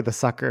is definitely the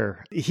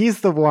sucker.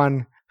 He's the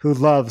one who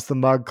loves the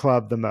Mug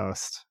Club the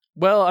most.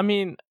 Well, I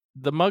mean,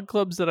 the Mug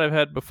Clubs that I've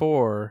had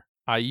before,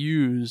 I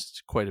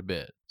used quite a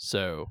bit.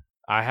 So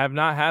I have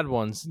not had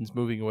one since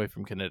moving away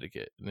from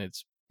Connecticut, and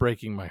it's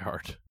breaking my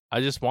heart.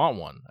 I just want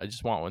one.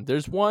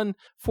 There's one,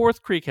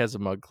 Fourth Creek has a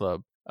Mug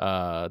Club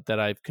that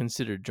I've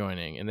considered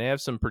joining, and they have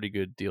some pretty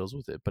good deals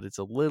with it, but it's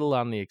a little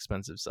on the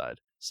expensive side.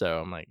 So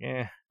I'm like,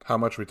 How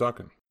much are we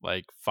talking?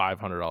 Like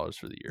 $500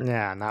 for the year.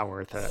 Yeah, not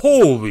worth it.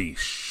 Holy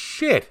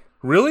shit.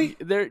 Really?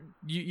 But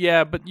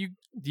you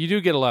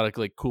do get a lot of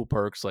like cool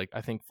perks. Like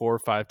I think 4 or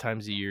 5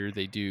 times a year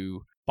they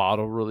do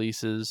bottle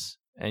releases,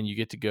 and you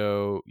get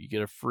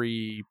a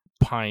free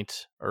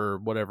pint or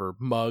whatever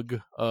mug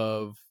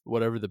of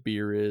whatever the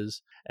beer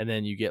is, and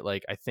then you get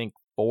like I think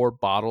 4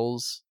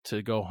 bottles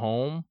to go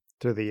home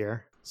through the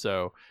year.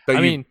 So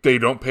they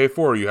don't pay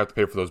for, or you have to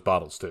pay for those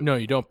bottles too. No,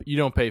 you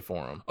don't pay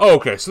for them. Oh,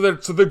 okay. So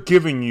they're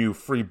giving you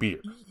free beer.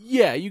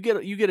 Yeah, you get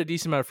a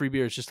decent amount of free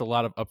beer. It's just a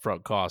lot of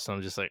upfront costs, and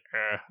I'm just like,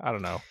 I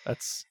don't know.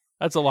 That's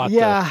a lot.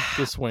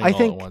 To swing all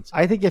at once.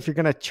 I think if you're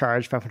gonna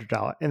charge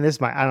 $500, and I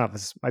don't know if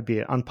this might be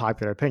an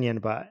unpopular opinion,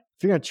 but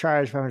if you're gonna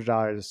charge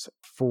 $500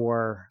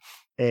 for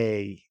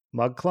a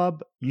Mug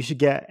Club, you should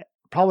get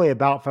probably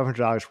about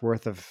 $500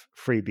 worth of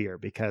free beer,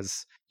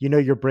 because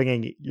you're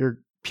bringing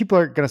people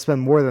are going to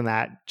spend more than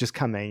that just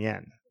coming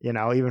in,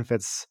 even if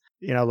it's,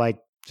 like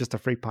just a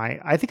free pint.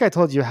 I think I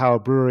told you how a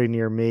brewery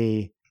near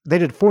me, they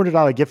did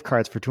 $400 gift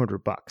cards for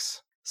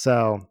 $200.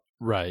 So,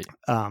 right.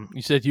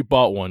 You said you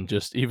bought one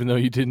just even though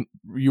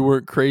you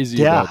weren't crazy.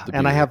 Yeah. About the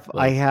And beer,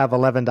 I have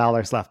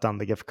 $11 left on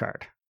the gift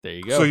card. There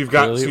you go. So you've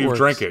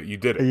drank it. You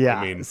did it.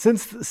 Yeah. I mean,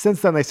 since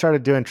then they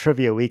started doing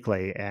trivia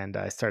weekly, and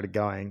I started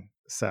going.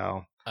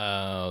 So.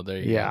 Oh, there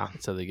you go.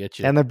 So they get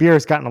you. And the beer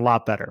has gotten a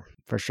lot better,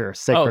 for sure.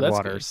 Sacred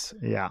Waters.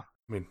 Good. Yeah.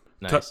 I mean,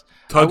 nice.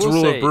 Todd's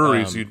rule of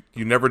breweries, you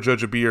never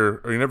judge a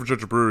beer, or you never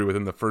judge a brewery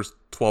within the first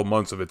 12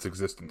 months of its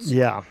existence.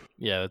 Yeah.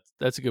 Yeah,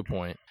 that's a good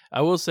point.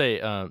 I will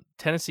say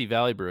Tennessee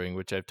Valley Brewing,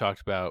 which I've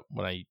talked about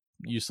when I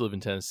used to live in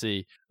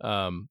Tennessee,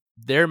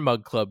 their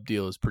Mug Club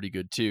deal is pretty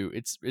good too.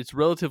 It's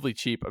relatively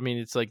cheap. I mean,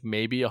 it's like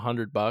maybe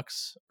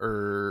 $100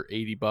 or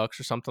 $80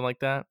 or something like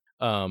that.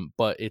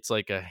 But it's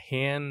like a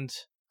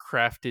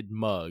handcrafted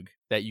mug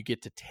that you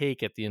get to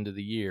take at the end of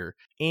the year,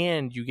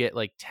 and you get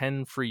like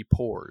 10 free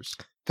pours.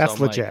 That's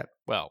legit.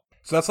 So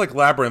that's like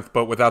Labyrinth,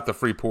 but without the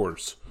free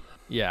pours.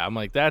 Yeah, I'm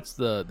like, that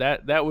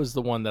was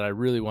the one that I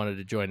really wanted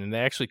to join, and they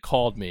actually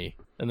called me,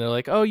 and they're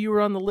like, "Oh, you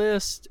were on the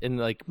list," and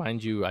like,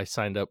 mind you, I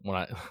signed up when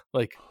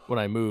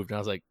I moved, and I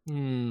was like,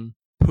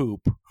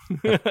 poop.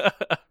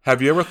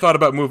 Have you ever thought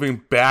about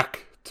moving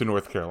back to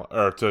North Carolina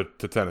or to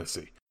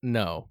Tennessee?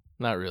 No,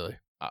 not really.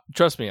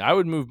 Trust me, I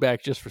would move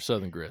back just for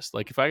Southern Grist.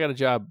 Like if I got a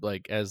job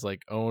like as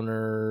like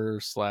owner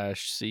 /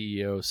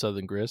 CEO of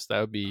Southern Grist, that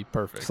would be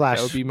perfect. That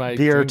would be my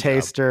beer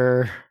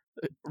taster.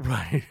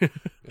 Right.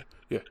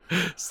 Yeah.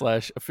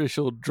 /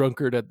 official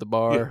drunkard at the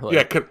bar.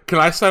 Yeah. Can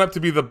I sign up to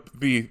be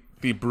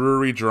the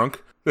brewery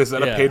drunk? Is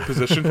that a paid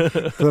position?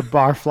 The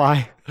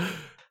barfly.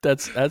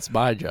 That's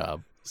my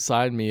job.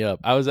 Sign me up.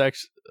 I was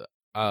actually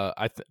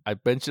I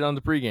mentioned on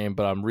the pregame,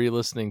 but I'm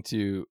re-listening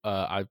to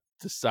I've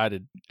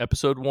decided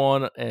episode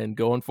 1 and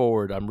going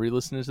forward, I'm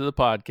re-listening to the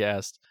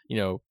podcast,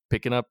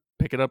 picking up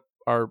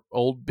our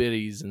old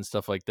biddies and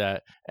stuff like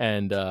that.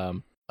 And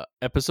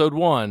episode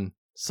 1,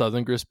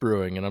 Southern Grist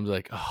Brewing, and I'm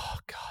like, oh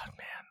god,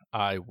 man,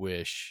 I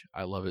wish.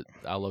 I love it.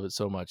 I love it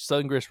so much.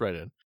 Southern Grist, right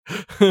in.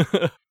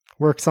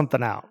 Work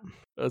something out.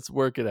 Let's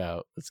work it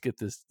out. Let's get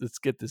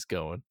this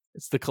going.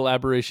 It's the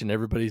collaboration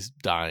everybody's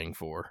dying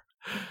for.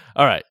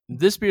 All right.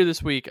 This beer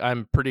this week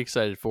I'm pretty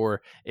excited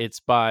for. It's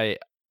by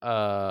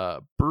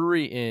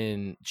brewery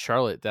in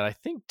Charlotte that I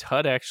think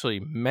Tud actually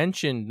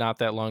mentioned not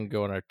that long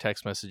ago in our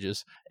text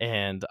messages,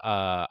 and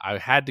I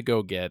had to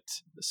go get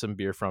some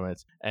beer from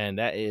it, and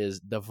that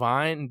is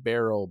Divine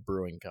Barrel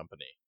Brewing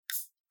Company.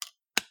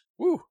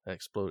 Woo, that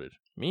exploded.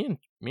 Me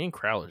and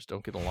Crowlers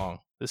don't get along.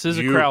 This is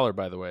a Crowler,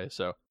 by the way,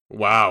 so.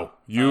 Wow.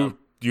 You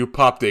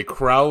popped a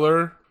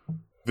Crowler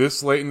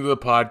this late into the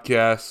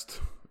podcast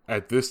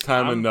at this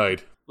time of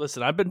night.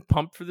 Listen, I've been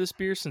pumped for this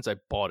beer since I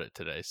bought it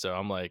today, so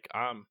I'm like,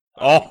 I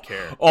don't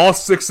care. All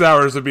 6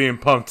 hours of being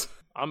pumped.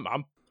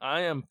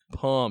 I am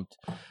pumped.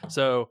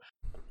 So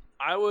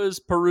I was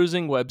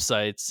perusing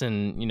websites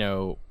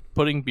and,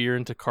 putting beer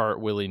into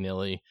cart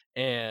willy-nilly,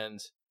 and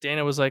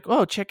Dana was like,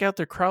 "Oh, check out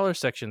their Crowler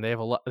section. They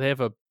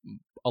have a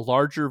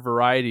larger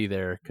variety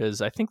there,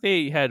 because I think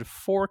they had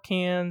 4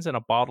 cans and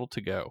a bottle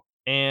to go."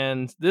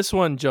 And this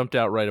one jumped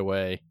out right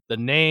away. The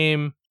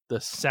name,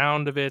 the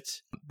sound of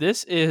it.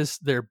 This is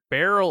their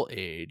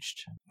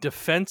barrel-aged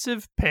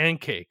Defensive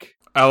Pancake.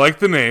 I like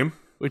the name.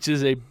 Which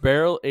is a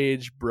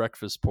barrel-aged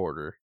breakfast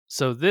porter.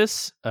 So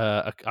this,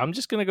 I'm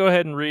just going to go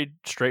ahead and read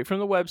straight from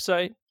the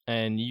website,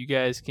 and you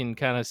guys can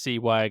kind of see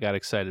why I got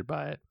excited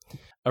by it.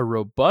 A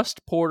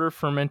robust porter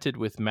fermented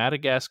with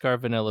Madagascar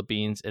vanilla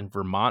beans and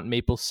Vermont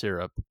maple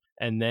syrup,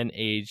 and then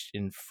aged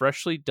in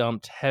freshly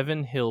dumped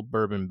Heaven Hill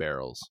bourbon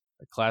barrels.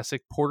 A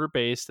classic porter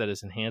base that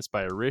is enhanced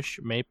by a rich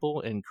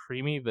maple and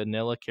creamy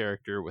vanilla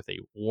character with a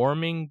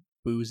warming,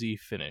 boozy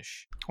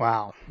finish.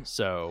 Wow.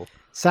 So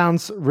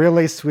sounds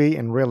really sweet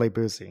and really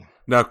boozy.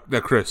 Now,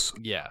 Chris.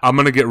 Yeah. I'm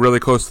going to get really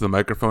close to the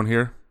microphone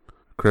here.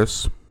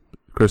 Chris,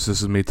 this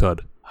is me,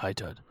 Tud. Hi,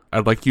 Tud.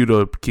 I'd like you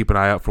to keep an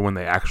eye out for when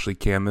they actually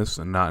can this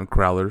and not in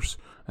Crowlers.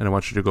 And I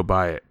want you to go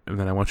buy it. And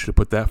then I want you to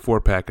put that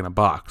 4-pack in a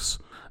box.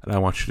 And I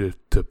want you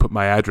to put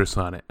my address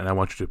on it. And I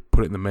want you to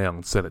put it in the mail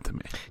and send it to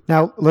me.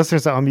 Now,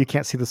 listeners at home, you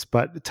can't see this,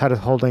 but Tud is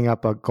holding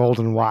up a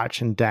golden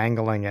watch and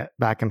dangling it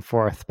back and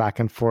forth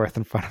in front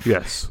of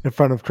in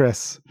front of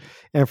Chris,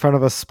 in front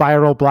of a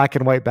spiral black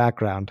and white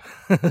background.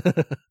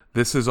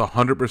 This is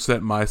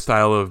 100% my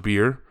style of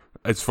beer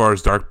as far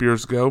as dark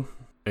beers go.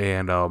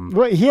 And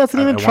well, he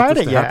hasn't even tried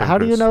it yet. How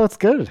do you know it's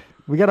good?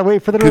 We got to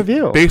wait for the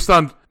review. Based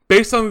on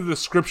the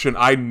description,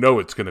 I know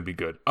it's going to be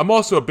good. I'm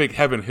also a big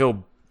Heaven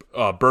Hill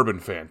bourbon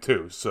fan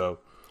too. So.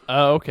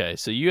 Oh, okay.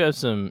 So you have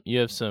some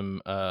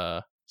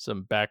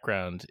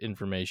background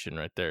information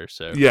right there.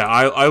 So yeah,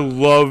 I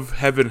love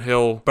Heaven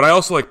Hill, but I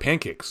also like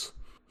pancakes.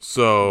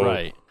 So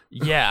right.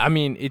 Yeah, I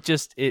mean,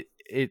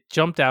 it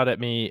jumped out at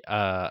me.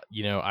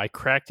 I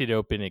cracked it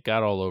open. It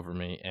got all over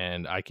me,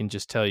 and I can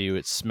just tell you,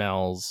 it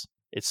smells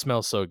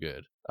so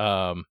good.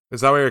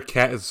 Is that why your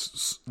cat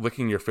is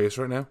licking your face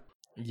right now?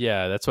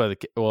 Yeah, that's why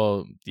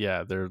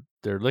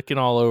they're licking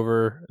all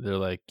over. They're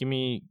like, give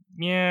me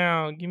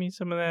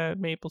some of that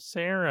maple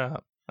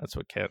syrup. That's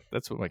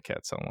what my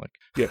cats sound like.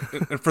 Yeah,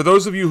 and for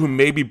those of you who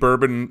may be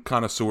bourbon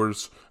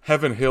connoisseurs,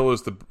 Heaven Hill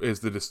is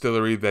the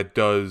distillery that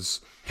does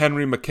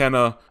Henry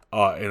McKenna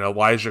and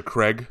Elijah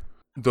Craig.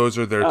 Those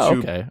are their two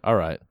okay. All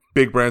right.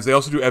 big brands. They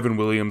also do Evan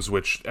Williams,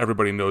 which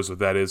everybody knows what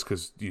that is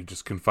because you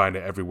just can find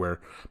it everywhere.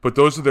 But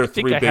those are their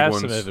three big ones. I have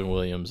some Evan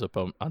Williams up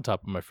on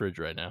top of my fridge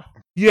right now.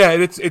 Yeah,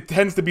 it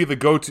tends to be the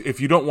go-to. If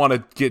you don't want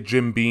to get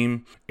Jim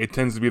Beam, it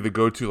tends to be the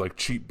go-to like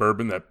cheap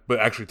bourbon but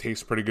actually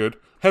tastes pretty good.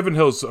 Heaven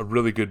Hill's a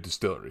really good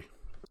distillery.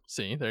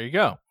 See, there you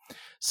go.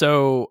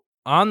 So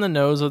on the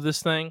nose of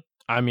this thing,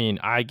 I mean,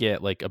 I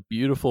get like a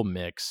beautiful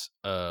mix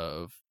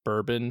of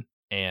bourbon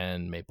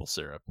and maple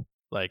syrup.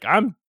 Like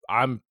I'm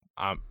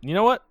you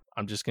know what?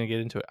 I'm just gonna get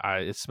into it.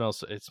 It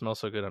smells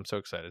so good. I'm so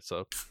excited.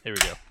 So here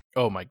we go.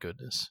 Oh my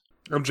goodness.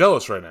 I'm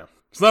jealous right now.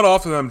 It's not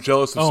often that I'm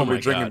jealous of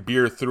somebody drinking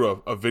beer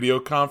through a video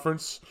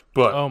conference,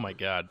 but oh my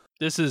god,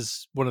 this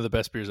is one of the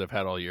best beers I've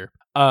had all year.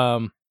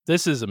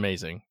 This is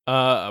amazing.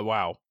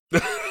 Wow.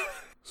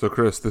 So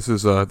Chris, this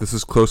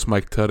is Close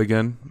Mike Tud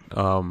again.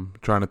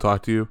 Trying to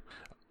talk to you.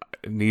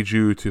 I need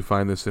you to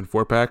find this in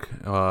 4-pack.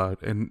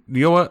 And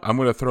you know what? I'm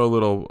gonna throw a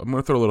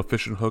little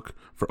fishing hook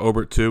for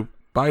Obert too.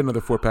 Buy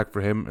another 4-pack for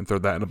him and throw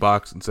that in a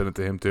box and send it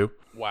to him too.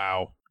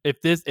 Wow.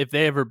 If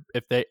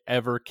they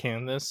ever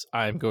can this,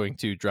 I'm going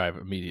to drive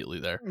immediately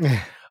there.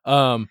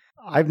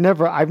 I've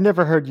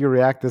never heard you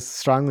react this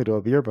strongly to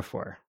a beer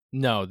before.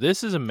 No,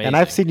 this is amazing. And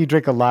I've seen you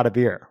drink a lot of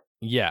beer.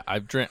 Yeah, I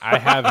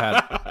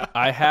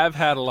have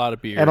had a lot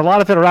of beer. And a lot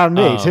of it around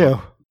me too.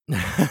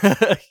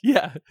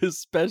 Yeah,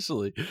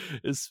 especially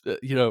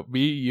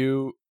me,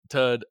 you,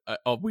 Tud,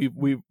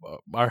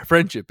 our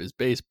friendship is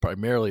based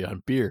primarily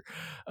on beer.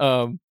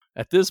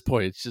 At this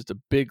point, it's just a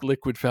big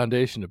liquid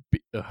foundation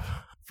of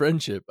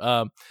friendship.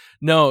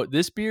 No,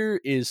 this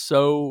beer is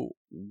so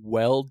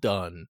well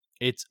done.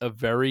 It's a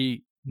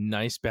very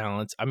nice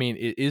balance. I mean,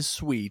 it is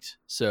sweet,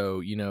 so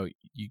you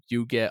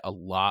do get a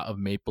lot of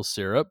maple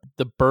syrup.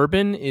 The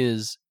bourbon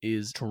is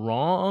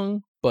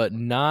strong, but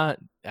not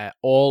at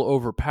all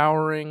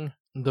overpowering.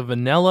 The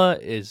vanilla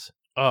is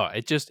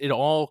it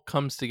all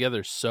comes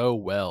together so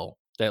well.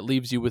 That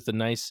leaves you with a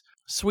nice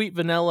sweet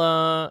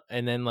vanilla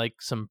and then like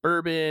some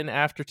bourbon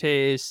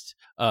aftertaste.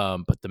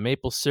 But the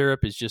maple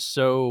syrup is just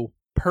so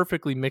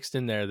perfectly mixed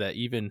in there that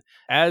even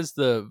as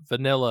the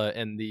vanilla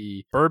and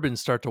the bourbon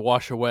start to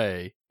wash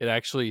away, it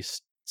actually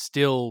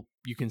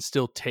you can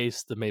still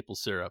taste the maple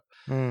syrup.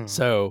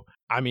 So,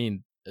 I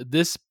mean,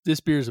 this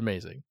beer is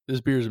amazing.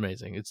 This beer is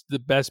amazing. It's the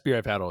best beer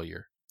I've had all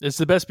year. It's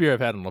the best beer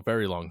I've had in a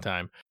very long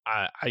time.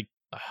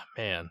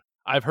 Man,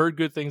 I've heard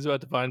good things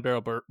about Divine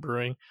Barrel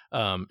Brewing.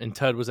 And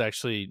Tud was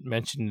actually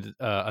mentioned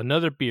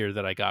another beer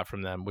that I got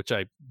from them, which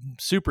I'm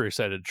super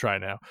excited to try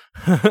now.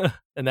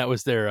 And that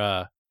was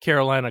their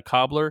Carolina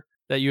Cobbler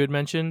that you had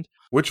mentioned.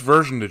 Which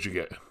version did you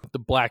get? The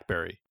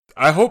blackberry.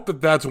 I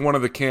hope that's one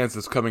of the cans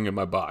that's coming in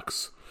my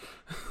box.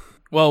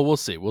 Well, we'll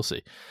see. We'll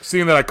see.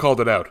 Seeing that I called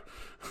it out.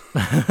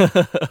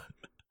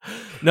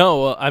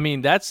 No, well, I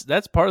mean, that's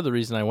part of the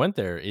reason I went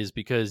there is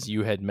because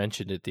you had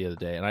mentioned it the other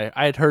day, and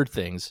I had heard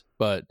things,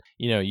 but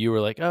you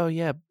were like, oh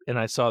yeah, and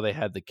I saw they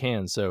had the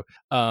can. So,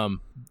 I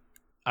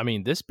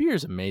mean, this beer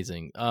is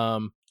amazing.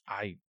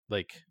 I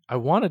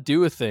want to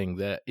do a thing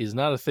that is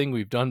not a thing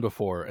we've done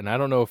before, and I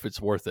don't know if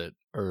it's worth it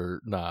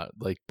or not.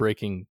 Like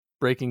breaking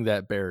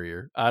that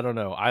barrier. I don't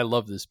know. I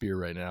love this beer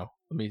right now.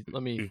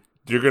 Let me.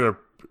 You're gonna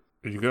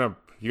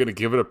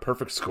give it a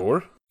perfect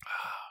score?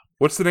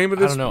 What's the name of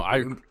this? I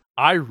don't know.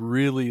 I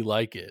really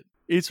like it.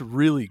 It's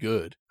really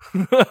good.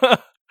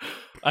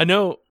 I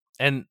know,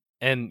 and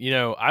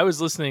I've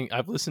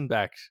listened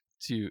back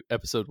to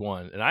episode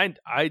 1, and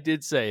I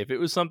did say if it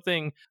was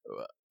something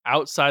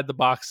outside the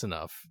box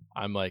enough,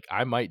 I'm like,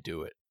 I might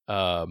do it.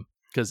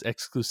 Because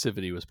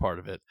exclusivity was part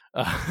of it.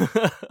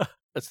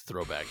 That's a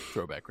throwback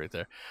right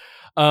there.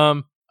 I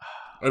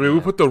mean, we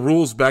put the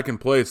rules back in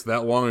place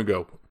that long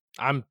ago.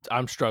 I'm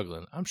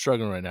struggling. I'm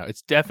struggling right now.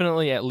 It's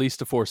definitely at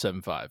least a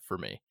 4.75 for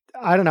me.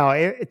 I don't know.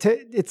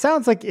 It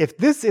sounds like if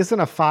this isn't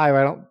a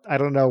 5, I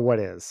don't know what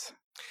is.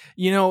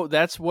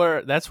 That's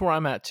where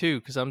I'm at too,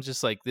 because I'm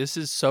just like, this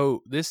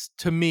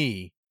to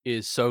me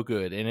is so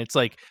good, and it's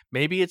like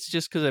maybe it's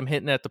just because I'm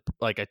hitting at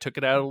I took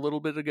it out a little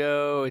bit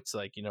ago. It's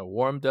like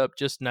warmed up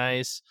just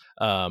nice.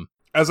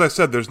 As I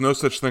said, there's no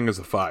such thing as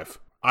a 5.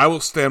 I will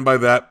stand by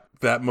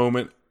that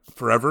moment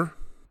forever.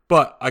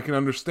 But I can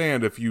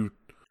understand if you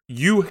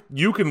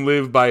can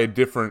live by a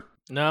different.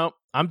 No,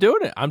 I'm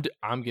doing it.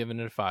 I'm giving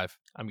it a 5.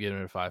 I'm giving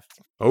it a 5.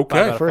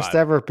 Okay. First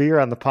ever beer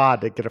on the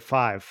pod to get a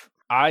 5.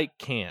 I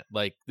can't.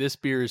 Like this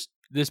beer's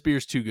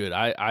too good.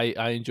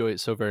 I enjoy it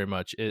so very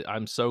much.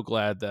 I'm so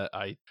glad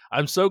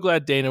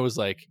Dana was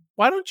like,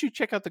 why don't you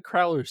check out the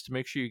Crowlers to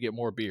make sure you get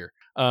more beer?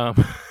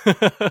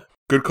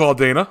 Good call,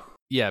 Dana.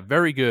 Yeah,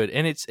 very good.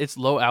 And it's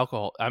low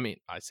alcohol. I mean,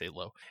 I say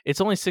low.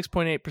 It's only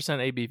 6.8%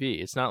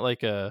 ABV. It's not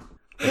like a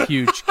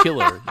huge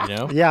killer,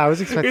 Yeah, I was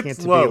expecting it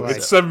to low. be like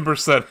it's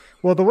 7%.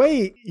 Well, the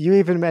way you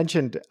even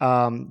mentioned,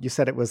 you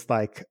said it was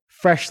like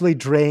freshly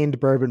drained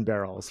bourbon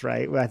barrels,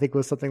 right? I think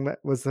was something that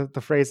was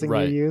the phrasing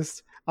you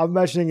used. I'm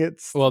imagining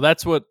it's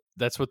that's what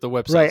the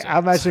website. Right,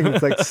 I'm imagining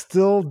it's like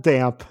still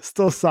damp,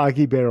 still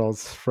soggy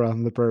barrels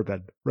from the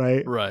bourbon,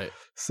 right? Right.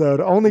 So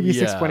to only be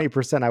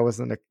 6.8%, I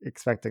wasn't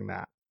expecting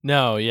that.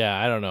 No, yeah,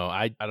 I don't know.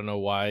 I don't know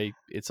why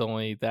it's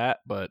only that,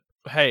 but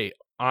hey,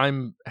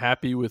 I'm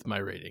happy with my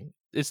rating.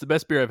 It's the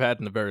best beer I've had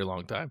in a very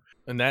long time,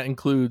 and that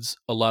includes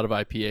a lot of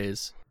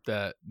IPAs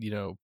that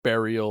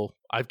Burial.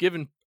 I've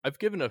given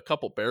a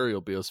couple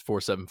Burial beers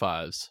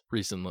 4.75s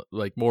recently,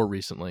 like more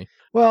recently.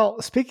 Well,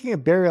 speaking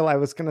of Burial, I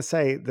was going to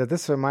say that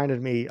this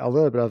reminded me a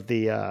little bit of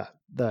the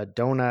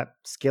donut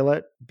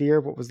skillet beer.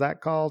 What was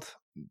that called?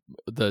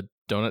 The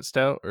donut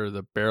stout or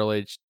the barrel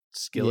aged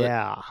skillet?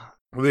 Yeah,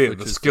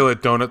 the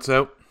skillet donut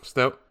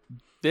stout.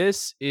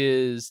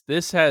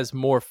 This has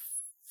more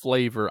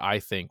flavor, I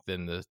think,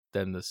 than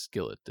the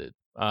skillet did.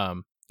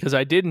 Because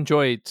I did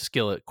enjoy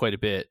skillet quite a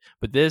bit,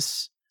 but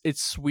it's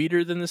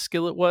sweeter than the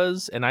skillet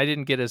was, and I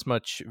didn't get as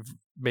much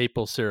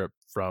maple syrup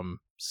from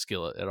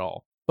skillet at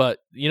all. But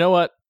you know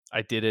what?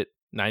 I did it.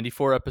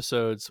 94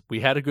 episodes. We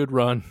had a good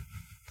run.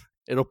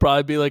 It'll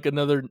probably be like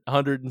another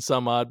 100 and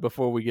some odd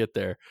before we get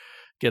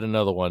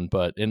another one,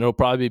 and it'll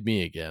probably be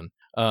me again.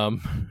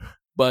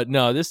 But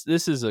no, this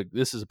is a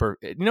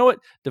perfect. You know what?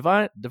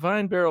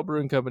 Divine Barrel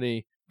Brewing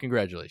Company,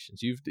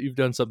 congratulations. You've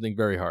done something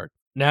very hard.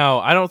 Now,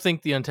 I don't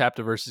think the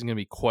Untappdiverse is going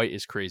to be quite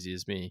as crazy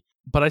as me,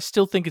 but I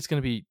still think it's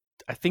going to be.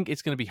 I think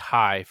it's going to be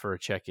high for a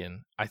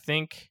check-in. I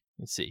think.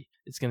 Let's see.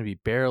 It's going to be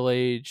barrel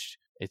aged.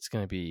 It's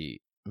going to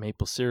be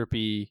maple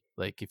syrupy.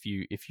 Like if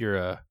you're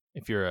a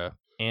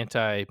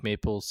anti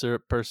maple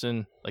syrup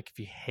person, like if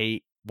you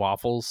hate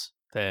waffles,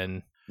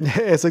 then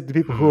it's like the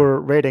people who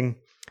are rating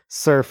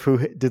Surf who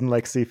didn't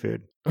like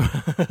seafood.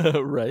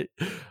 Right.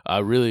 I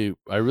really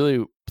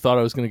thought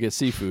I was going to get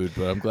seafood,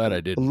 but I'm glad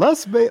I didn't.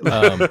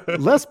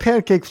 Less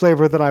pancake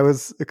flavor than I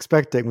was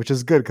expecting, which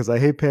is good because I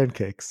hate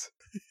pancakes.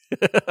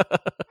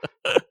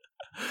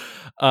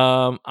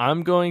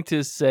 I'm going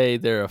to say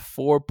they're a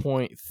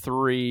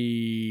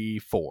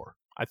 4.34.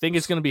 I think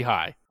it's going to be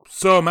high.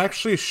 So I'm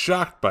actually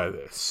shocked by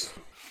this.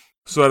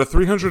 So out of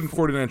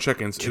 349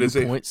 check-ins, it is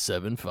a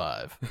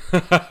 2.75.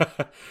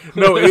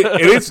 No,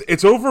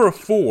 it's over a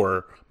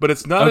 4, but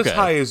it's not as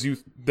high as you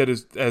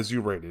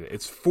rated it.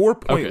 It's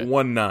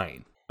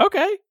 4.19.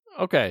 Okay.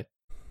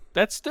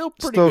 That's still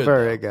pretty still good.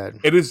 Very good.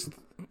 It's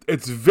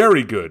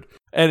very good.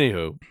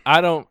 Anywho,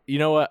 you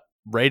know what?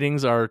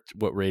 Ratings are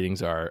what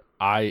ratings are.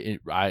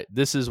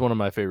 This is one of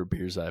my favorite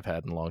beers I've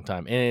had in a long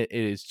time, and it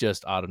is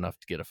just odd enough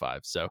to get a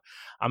 5. So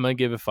I'm gonna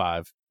give it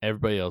 5.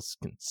 Everybody else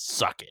can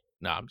suck it.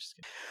 No, I'm just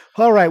kidding.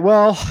 All right.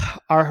 Well,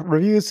 our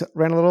reviews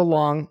ran a little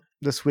long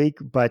this week,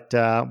 but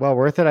well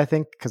worth it, I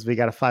think, because we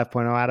got a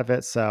 5.0 out of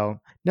it. So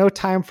no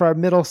time for our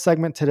middle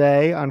segment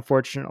today,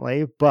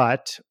 unfortunately,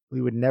 but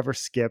we would never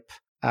skip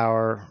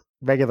our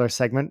regular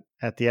segment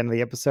at the end of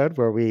the episode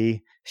where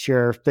we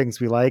share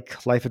things we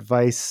like, life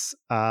advice,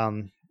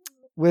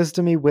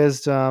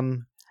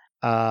 wisdom,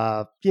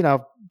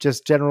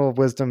 just general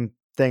wisdom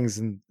things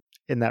in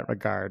that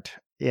regard.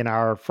 In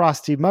our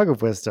Frosty Mug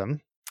of Wisdom,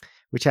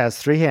 which has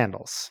 3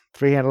 handles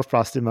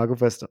Frosty Mug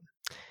of Wisdom.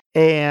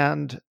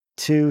 And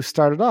to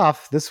start it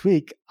off this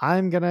week,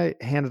 I'm going to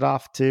hand it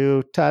off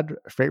to Tud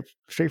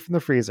straight from the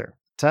freezer.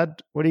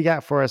 Tud, what do you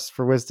got for us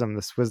for wisdom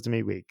this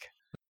wisdomy week?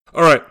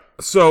 All right.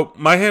 So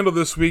my handle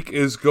this week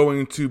is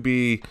going to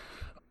be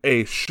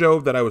a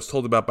show that I was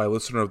told about by a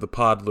listener of the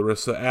pod,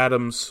 Larissa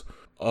Adams.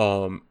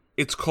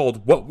 It's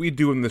called What We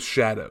Do in the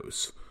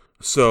Shadows.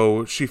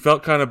 So she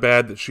felt kind of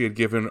bad that she had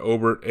given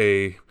Obert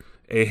a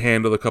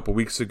handle a couple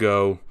weeks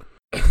ago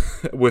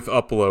with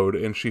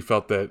Upload, and she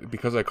felt that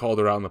because I called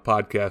her out on the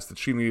podcast that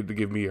she needed to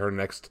give me her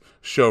next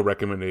show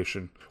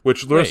recommendation.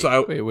 Which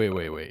Larissa,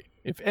 wait.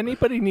 If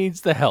anybody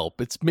needs the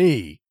help, it's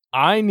me.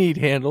 I need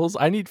handles.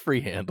 I need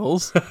free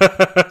handles.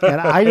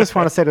 And I just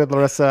want to say to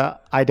Larissa,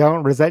 I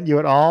don't resent you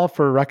at all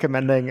for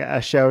recommending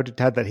a show to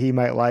Ted that he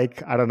might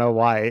like. I don't know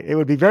why. It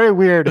would be very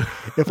weird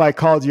if I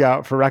called you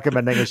out for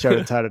recommending a show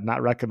to Ted and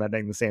not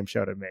recommending the same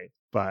show to me.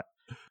 But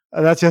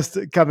that's just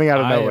coming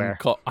out of nowhere.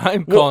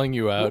 I'm calling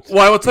you out.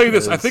 Well, I will tell you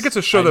this. I think it's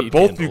a show that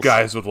both you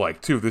guys would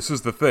like, too. This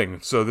is the thing.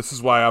 So this is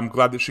why I'm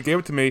glad that she gave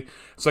it to me,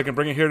 so I can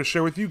bring it here to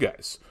share with you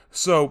guys.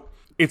 So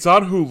it's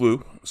on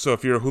Hulu. So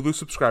if you're a Hulu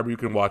subscriber, you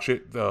can watch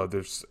it.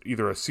 There's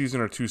either a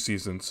season or 2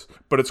 seasons.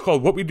 But it's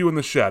called What We Do in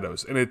the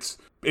Shadows. And it's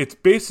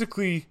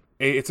basically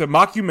it's a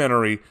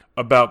mockumentary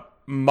about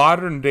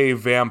modern-day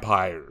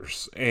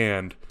vampires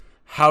and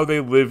how they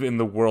live in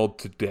the world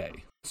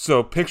today.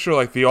 So picture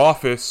like The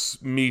Office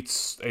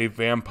meets a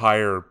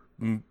vampire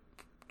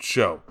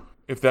show,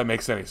 if that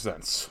makes any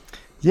sense.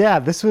 Yeah,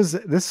 this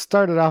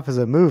started off as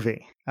a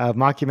movie, a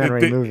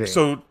mockumentary movie.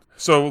 So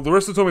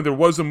Larissa told me there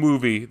was a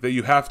movie that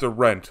you have to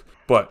rent,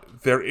 but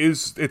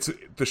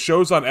the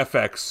show's on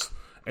FX,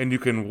 and you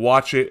can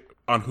watch it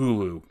on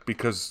Hulu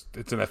because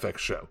it's an FX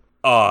show.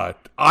 I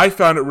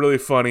found it really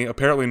funny.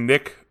 Apparently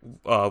Nick,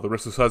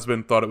 Larissa's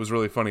husband, thought it was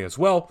really funny as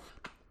well,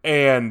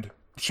 and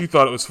she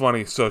thought it was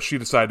funny, so she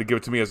decided to give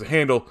it to me as a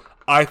handle.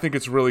 I think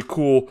it's really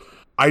cool.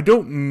 I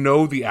don't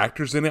know the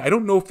actors in it. I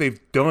don't know if they've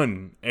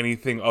done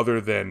anything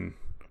other than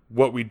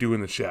What We Do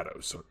in the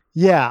Shadows.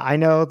 Yeah, I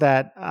know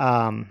that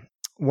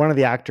one of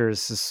the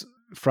actors is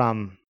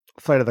from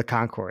Flight of the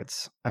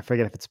Conchords. I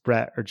forget if it's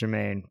Brett or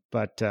Jermaine,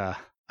 but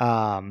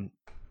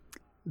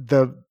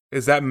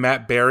is that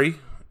Matt Berry?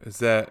 Is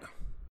that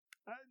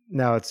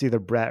no? It's either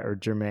Brett or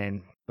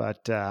Jermaine,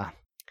 but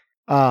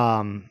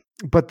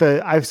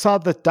I saw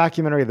the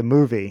documentary of the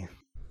movie,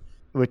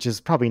 which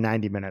is probably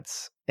 90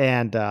 minutes,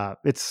 and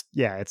it's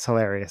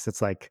hilarious.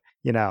 It's like,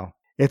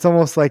 it's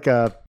almost like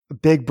a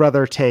Big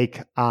Brother take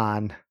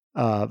on.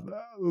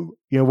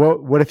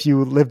 What if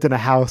you lived in a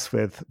house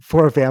with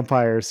 4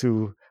 vampires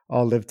who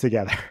all live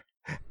together?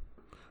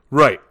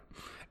 Right.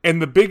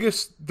 And the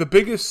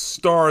biggest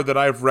star that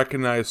I've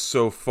recognized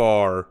so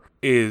far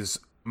is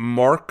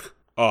Mark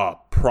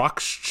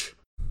Proksch,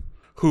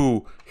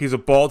 who he's a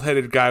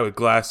bald-headed guy with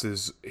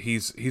glasses.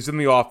 He's in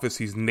The Office.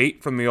 He's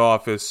Nate from The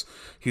Office.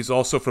 He's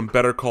also from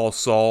Better Call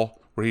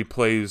Saul, where he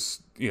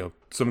plays,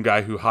 some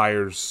guy who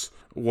hires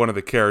one of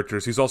the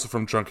characters. He's also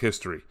from Drunk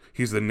History.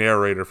 He's the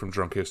narrator from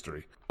Drunk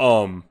History.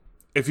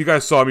 If you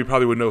guys saw him, you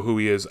probably would know who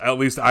he is. At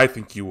least I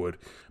think you would.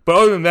 But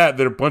other than that,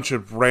 there are a bunch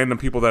of random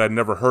people that I'd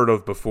never heard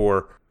of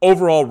before.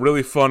 Overall,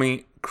 really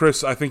funny.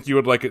 Chris, I think you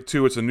would like it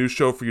too. It's a new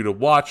show for you to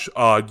watch.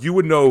 You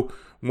would know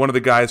one of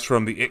the guys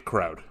from the It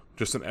Crowd.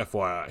 Just an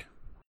FYI.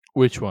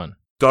 Which one?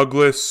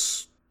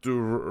 Douglas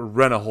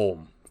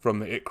Renaholm from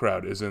the It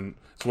Crowd is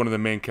one of the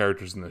main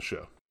characters in this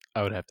show.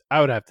 I would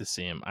have to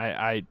see him.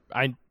 I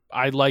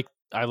like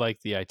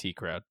the IT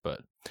Crowd,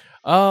 but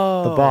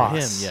the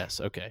boss. Him,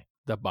 yes, okay,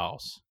 the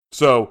boss.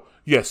 So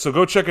yes, so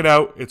go check it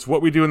out. It's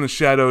What We Do in the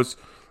Shadows.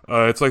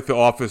 It's like The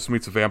Office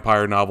meets a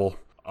vampire novel.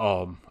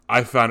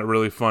 I found it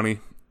really funny.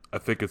 I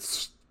think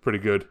it's pretty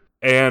good,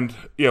 and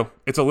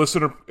it's a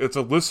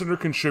listener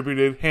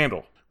contributed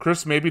handle.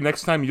 Chris, maybe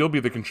next time you'll be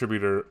the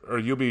contributor, or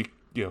you'll be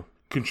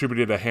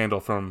contributed a handle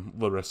from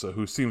Larissa,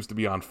 who seems to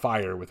be on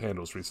fire with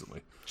handles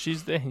recently.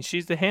 She's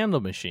the handle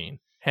machine.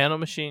 Handle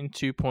machine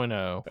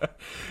 2.0.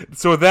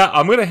 So with that,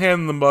 I'm going to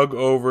hand the mug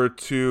over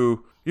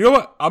to... You know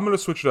what? I'm going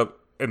to switch it up.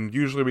 And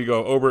usually we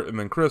go Obert and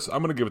then Chris. I'm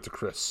going to give it to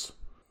Chris.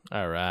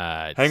 All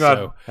right. Hang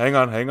on.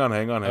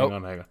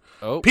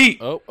 Oh,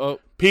 Pete! Oh.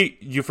 Pete,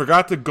 you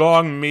forgot to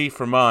gong me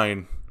for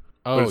mine.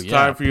 But it's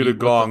time for you to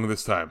gong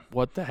this time.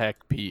 What the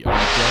heck, Pete? Are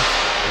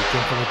you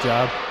drunk from a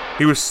job?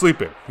 He was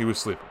sleeping.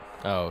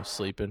 Oh,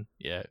 sleeping?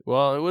 Yeah.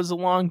 Well, it was a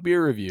long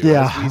beer review,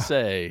 Yeah. as we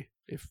say.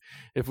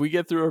 If we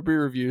get through our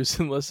beer reviews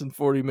in less than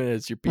 40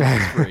 minutes, your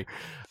pizza's free.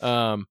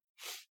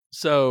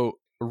 So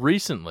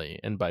recently,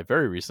 and by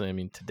very recently, I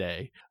mean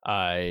today,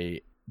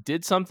 I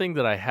did something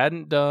that I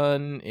hadn't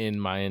done in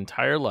my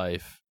entire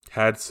life.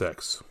 Had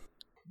sex.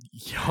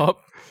 Yup.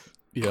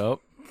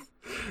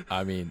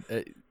 I mean,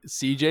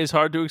 CJ's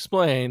hard to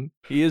explain.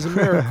 He is a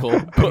miracle.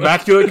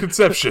 Immaculate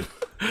conception.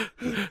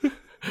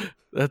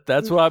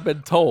 That's what I've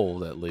been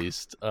told, at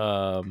least.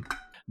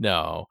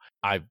 No,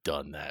 I've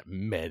done that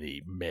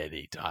many,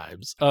 many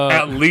times.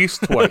 At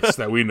least twice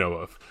that we know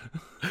of.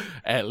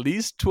 At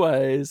least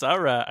twice. All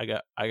right,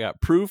 I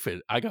got proof.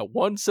 I got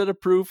one set of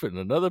proof and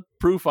another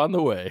proof on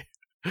the way.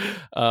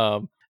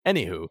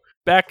 Anywho,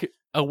 back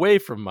away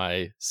from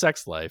my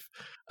sex life.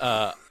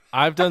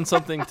 I've done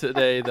something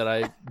today that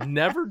I've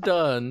never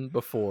done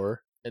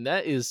before, and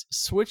that is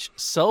switch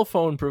cell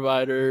phone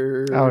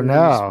providers. Oh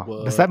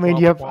no! Does that mean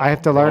I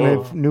have to learn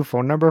a new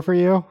phone number for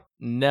you?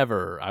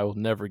 Never. I will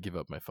never give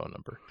up my phone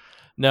number.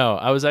 No,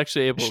 I was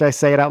actually able. Should I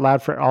say it out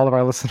loud for all of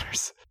our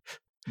listeners?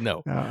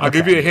 No. Oh, okay. I'll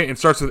give you a hint. It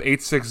starts with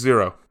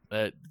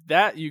 860.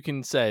 That you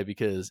can say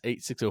because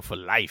 860 for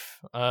life.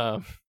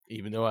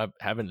 Even though I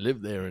haven't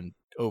lived there in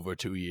over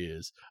 2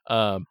 years.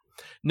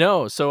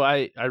 No, so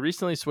I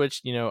recently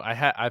switched.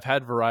 I've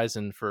had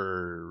Verizon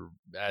for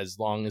as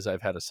long as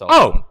I've had a cell phone.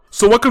 Oh,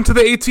 so welcome to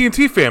the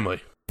AT&T family.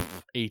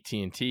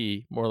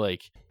 AT&T, more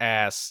like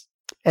ass.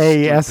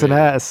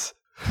 ASNS.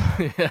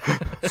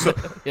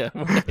 Yeah.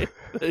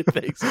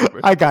 Thanks.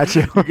 Robert. I got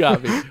you. You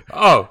got me.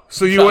 Oh,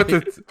 so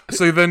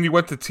then you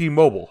went to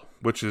T-Mobile,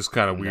 which is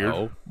kind of weird.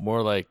 No,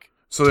 more like.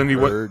 So then you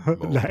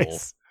went.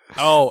 Nice.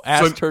 Oh,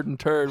 ass turd and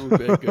turd would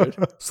be good.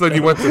 So then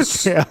you went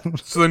to. Yeah.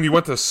 So then you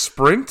went to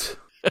Sprint.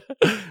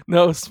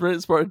 No,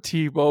 Sprint's part of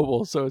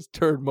T-Mobile, so it's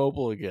Turd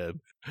Mobile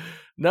again.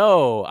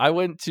 No, I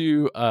went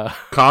to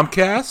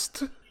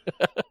Comcast.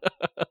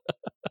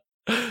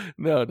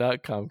 No,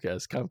 not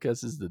Comcast.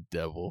 Comcast is the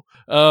devil.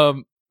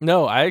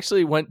 No, I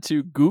actually went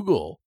to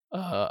Google.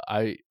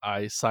 I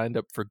signed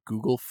up for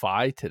Google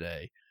Fi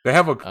today. They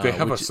have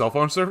a cell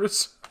phone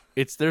service.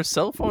 It's their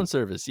cell phone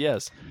service.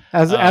 Yes.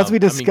 As we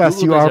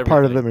discussed, you are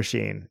part of the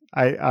everything.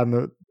 machine. On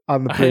the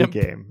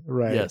pregame,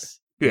 right? Yes.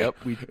 Yeah.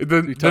 Yep.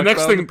 The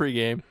next thing, the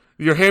pregame.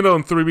 Your handle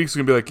in 3 weeks is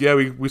gonna be like, yeah,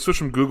 we switched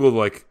from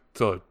Google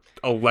to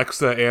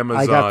Alexa,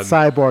 Amazon. I got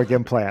cyborg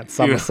implants.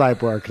 I'm a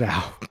cyborg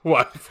now.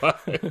 Wi-Fi.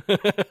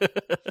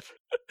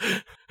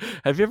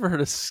 Have you ever heard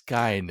of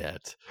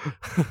Skynet?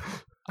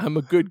 I'm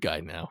a good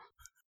guy now.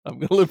 I'm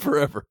gonna live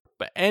forever.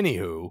 But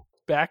anywho,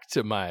 back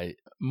to my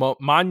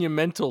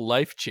monumental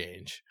life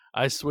change.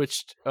 I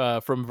switched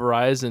from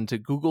Verizon to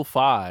Google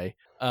Fi.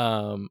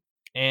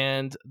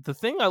 And the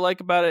thing I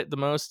like about it the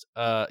most,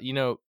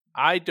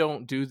 I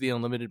don't do the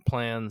unlimited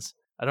plans.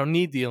 I don't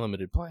need the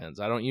unlimited plans.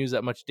 I don't use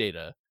that much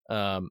data.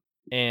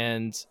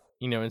 And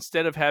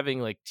instead of having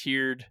like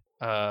tiered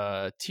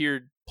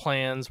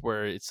plans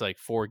where it's like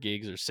 4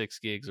 gigs or 6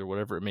 gigs or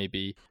whatever it may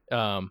be,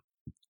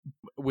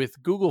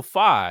 with Google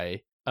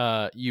Fi,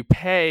 you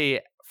pay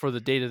for the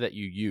data that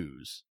you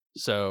use.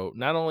 So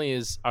not only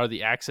are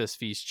the access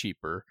fees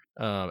cheaper,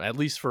 at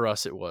least for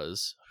us it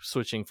was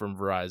switching from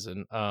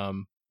Verizon.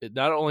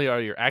 Not only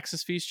are your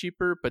access fees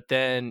cheaper, but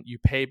then you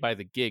pay by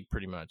the gig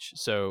pretty much.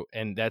 So,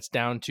 and that's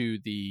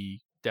it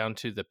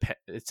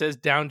says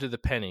down to the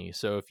penny.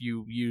 So if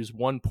you use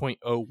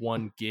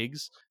 1.01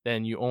 gigs,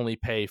 then you only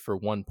pay for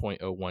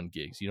 1.01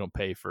 gigs. You don't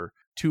pay for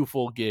 2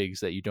 full gigs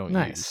that you don't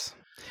use.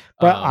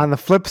 But on the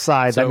flip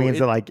side, that means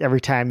that like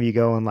every time you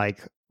go and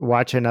like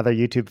watch another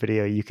YouTube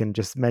video, you can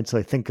just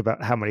mentally think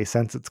about how many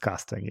cents it's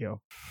costing you.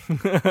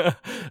 That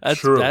is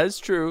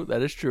true.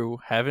 That is true.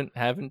 Haven't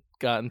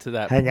gotten to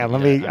that. Hang on,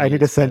 I need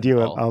to send you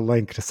a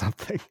link to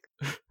something.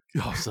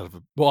 Oh, son of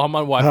a! Well, I'm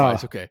on Wi-Fi.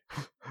 It's okay.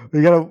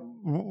 You gotta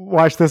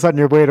watch this on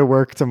your way to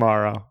work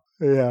tomorrow.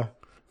 Yeah.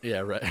 Yeah.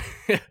 Right.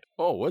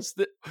 Oh, what's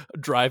this?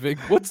 Driving.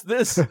 What's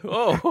this?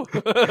 Oh.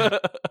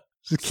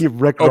 Just keep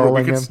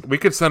rickrolling him. We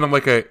could send him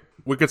like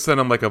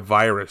a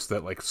virus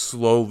that like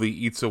slowly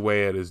eats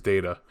away at his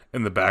data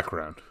in the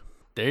background.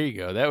 There you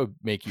go. That would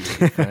make you a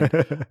good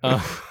friend.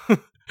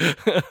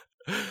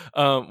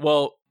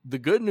 Well, the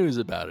good news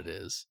about it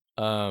is,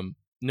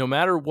 no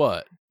matter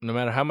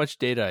how much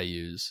data I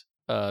use,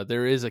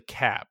 there is a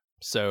cap.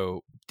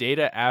 So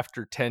data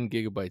after 10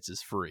 gigabytes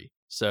is free.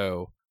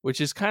 So,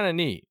 which is kind of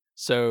neat.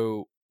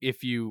 So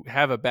if you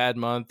have a bad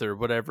month or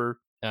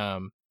whatever,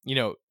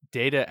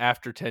 data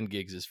after 10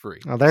 gigs is free.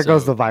 Oh, there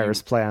goes the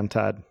virus plan,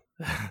 Todd.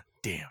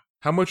 Damn.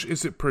 How much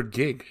is it per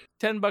gig?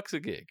 $10 a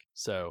gig.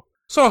 So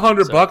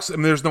 $100,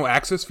 and there's no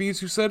access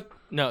fees, you said?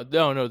 No.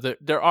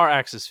 There are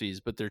access fees,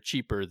 but they're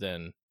cheaper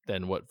than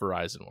what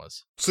Verizon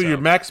was. So your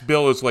max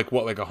bill is like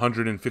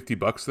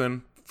 $150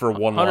 then for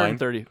one line?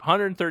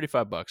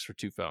 $135 for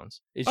 2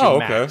 phones. Okay.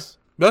 Max.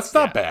 That's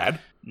not bad.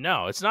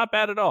 No, it's not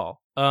bad at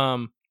all.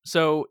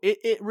 So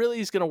it really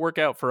is going to work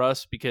out for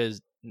us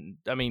because,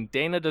 I mean,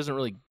 Dana doesn't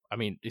really,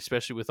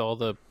 especially with all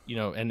the,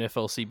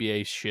 NFL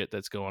CBA shit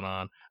that's going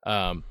on.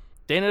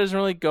 Dana doesn't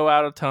really go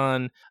out a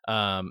ton.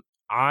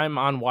 I'm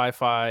on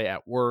Wi-Fi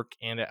at work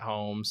and at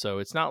home, so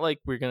it's not like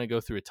we're going to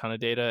go through a ton of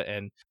data.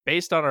 And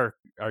based on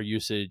our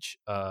usage,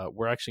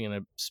 we're actually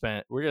going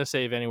to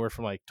save anywhere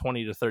from like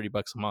 $20 to $30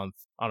 a month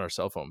on our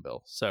cell phone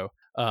bill. So,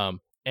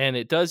 and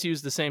it does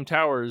use the same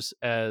towers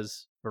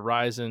as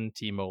Verizon,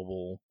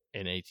 T-Mobile,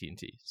 and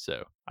AT&T.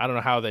 So I don't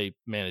know how they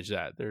manage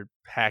that. They're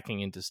hacking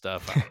into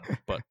stuff, I don't know,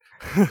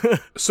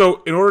 but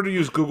So in order to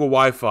use Google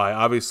Wi-Fi,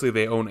 obviously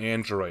they own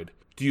Android.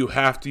 Do you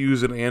have to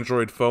use an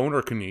Android phone,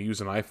 or can you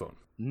use an iPhone?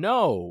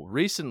 No,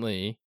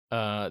 recently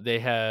they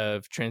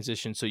have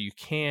transitioned so you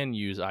can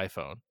use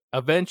iPhone.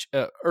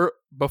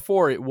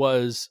 Before it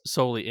was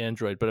solely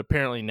Android, but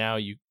apparently now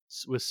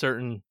with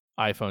certain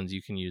iPhones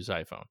you can use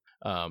iPhone.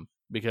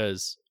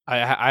 Because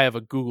I have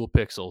a Google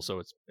Pixel,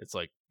 so it's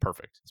like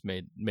perfect. It's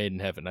made in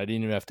heaven. I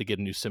didn't even have to get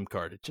a new SIM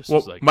card. It just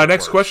was like my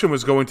next question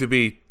was going to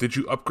be: did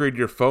you upgrade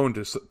your phone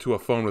to a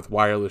phone with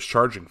wireless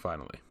charging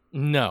finally?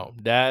 No,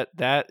 that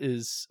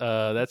is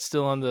that's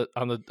still on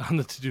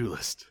the to-do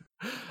list.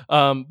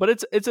 But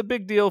it's a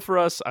big deal for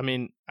us. I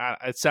mean,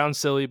 it sounds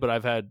silly, but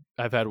I've had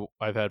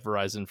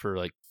Verizon for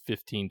like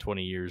 15,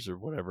 20 years or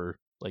whatever.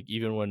 Like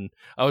even when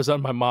I was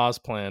on my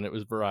Moz plan, it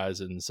was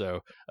Verizon. So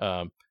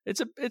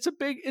it's a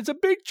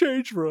big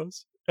change for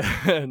us.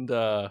 And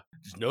there's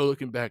no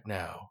looking back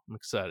now. I'm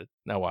excited.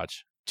 Now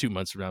watch 2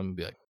 months from now, I'm gonna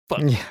be like,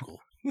 fuck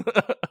Google.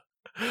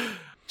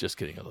 Just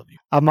kidding. I love you.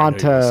 I'm on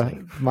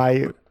to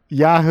my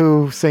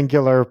Yahoo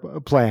singular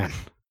plan.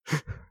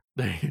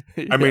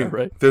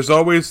 Right. There's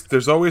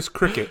always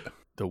Cricket.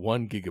 The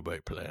 1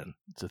 gigabyte plan.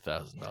 It's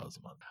 $1,000 a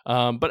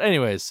month. But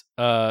anyways,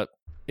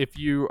 if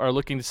you are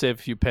looking to save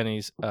a few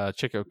pennies,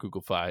 check out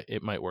Google Fi.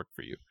 It might work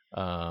for you.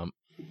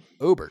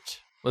 Obert,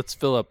 let's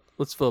fill up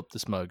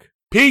this mug.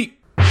 Pete.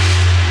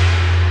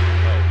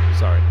 Oh,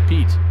 sorry,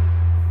 Pete.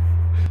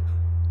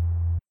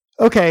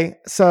 Okay,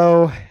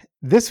 so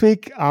this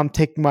week I'm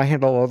taking my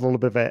handle a little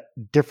bit of a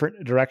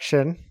different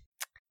direction.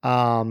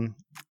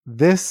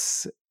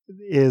 This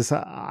is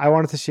I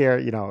wanted to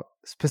share,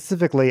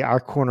 specifically our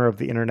corner of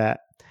the internet.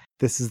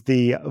 This is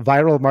the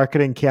viral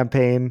marketing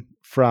campaign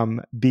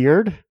from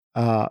Beard.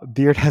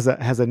 Beard has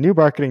a new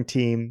marketing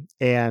team,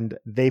 and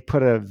they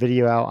put a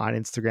video out on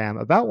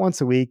Instagram about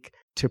once a week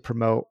to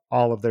promote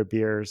all of their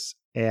beers.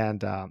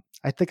 And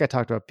I think I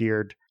talked about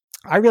Beard.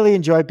 I really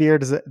enjoy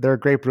Beard. They're a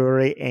great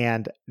brewery,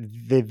 and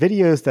the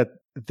videos that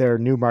their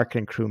new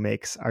marketing crew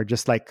makes are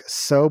just like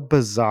so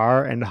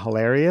bizarre and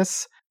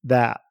hilarious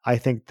that I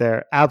think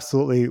they're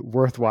absolutely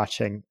worth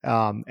watching.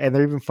 And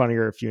they're even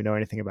funnier if you know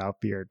anything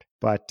about Beard.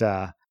 But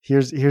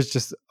here's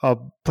just,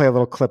 I'll play a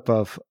little clip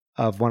of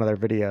one of their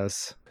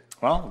videos.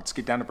 Well, let's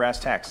get down to brass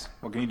tacks.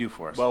 What can you do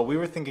for us? Well, we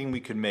were thinking we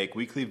could make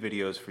weekly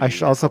videos for you. I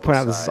should also point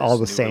out this is all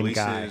the same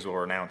guy.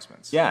 Or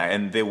announcements. Yeah,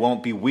 and they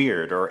won't be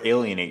weird or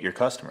alienate your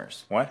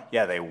customers. What?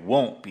 Yeah, they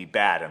won't be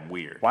bad and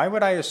weird. Why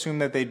would I assume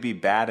that they'd be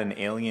bad and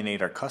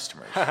alienate our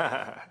customers?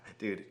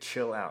 Dude,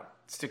 chill out.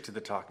 Stick to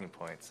the talking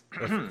points.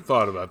 I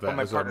thought about that. What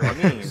my partner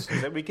means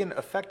is that we can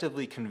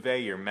effectively convey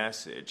your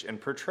message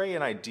and portray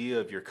an idea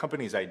of your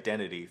company's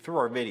identity through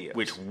our videos,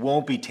 which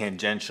won't be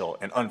tangential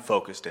and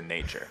unfocused in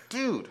nature.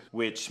 Dude.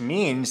 Which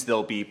means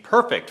they'll be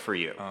perfect for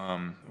you.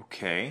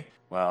 Okay.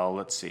 Well,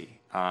 let's see.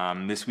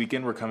 This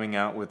weekend we're coming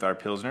out with our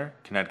Pilsner,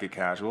 Connecticut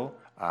Casual.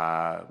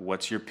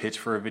 What's your pitch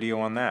for a video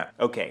on that?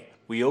 Okay,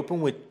 we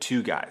open with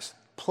 2 guys,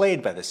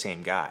 played by the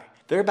same guy.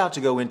 They're about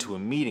to go into a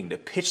meeting to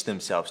pitch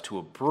themselves to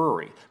a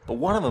brewery, but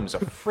one of them's a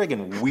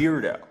friggin'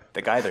 weirdo.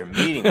 The guy they're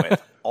meeting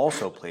with,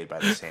 also played by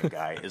the same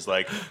guy, is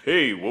like,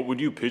 hey, what would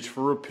you pitch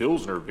for a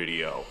Pilsner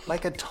video?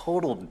 Like a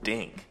total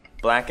dink.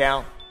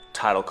 Blackout,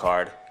 title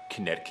card,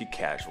 Connecticut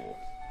Casual.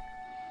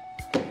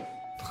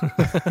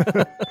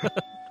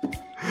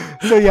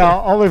 So yeah,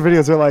 all their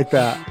videos are like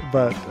that.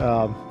 But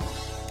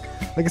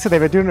like I said,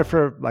 they've been doing it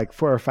for like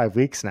 4 or 5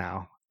 weeks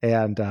now.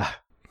 And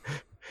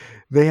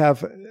they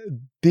have...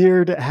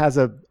 Beard has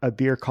a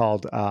beer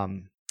called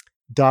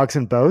Dogs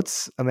and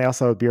Boats, and they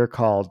also have a beer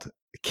called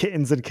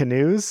Kittens and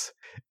Canoes.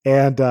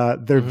 And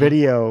their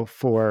video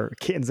for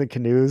Kittens and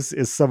Canoes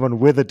is someone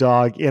with a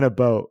dog in a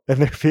boat,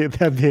 and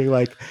them being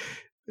like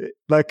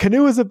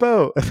canoe is a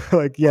boat.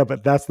 Like, yeah,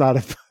 but that's not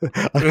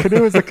a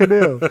canoe is a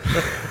canoe.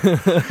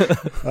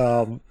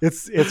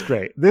 It's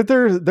great.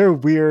 They're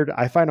weird.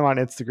 I find them on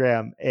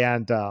Instagram,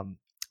 and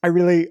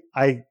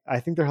I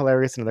think they're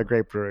hilarious, and they're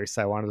great breweries.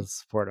 So I wanted to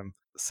support them.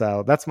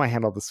 So that's my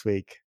handle this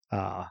week.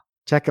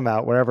 Check them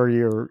out wherever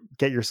you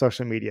get your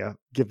social media.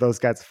 Give those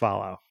guys a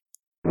follow.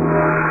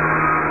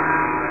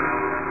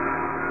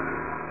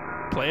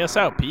 Play us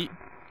out, Pete.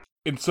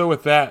 And so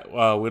with that,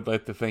 we'd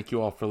like to thank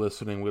you all for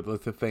listening. We'd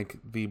like to thank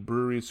the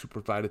breweries who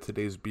provided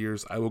today's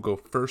beers. I will go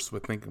first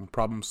with thanking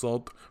Problem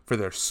Solved for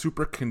their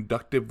Super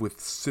Conductive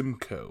with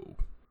Simcoe.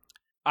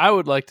 I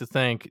would like to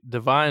thank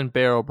Divine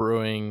Barrel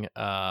Brewing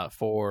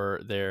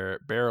for their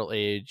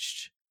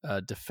barrel-aged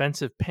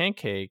Defensive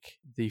Pancake,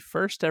 the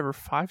first ever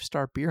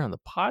 5-star beer on the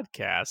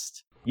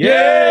podcast.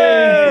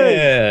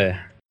 Yay!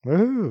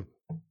 Woohoo!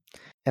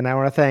 And I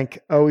want to thank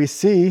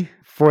OEC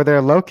for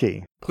their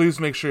Loki. Please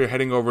make sure you're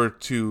heading over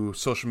to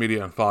social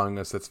media and following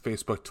us. That's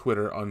Facebook,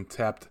 Twitter,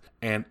 Untapped,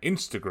 and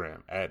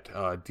Instagram at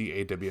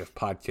DAWF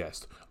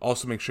Podcast.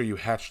 Also, make sure you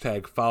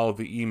hashtag follow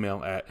the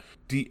email at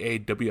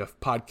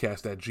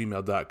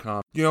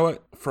dawfpodcast@gmail.com. You know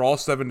what? For all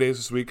 7 days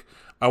this week,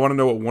 I want to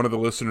know what one of the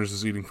listeners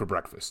is eating for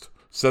breakfast.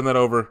 Send that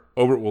over.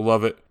 Obert will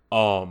love it.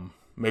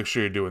 Make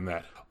sure you're doing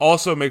that.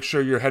 Also, make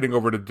sure you're heading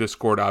over to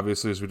Discord,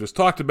 obviously, as we just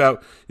talked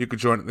about. You could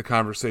join in the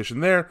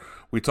conversation there.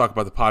 We talk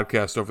about the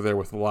podcast over there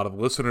with a lot of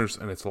listeners,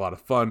 and it's a lot of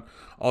fun.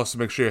 Also,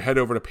 make sure you head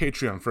over to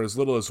Patreon. For as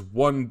little as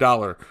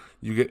 $1,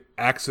 you get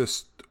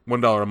access,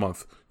 $1 a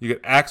month. You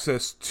get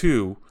access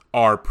to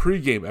our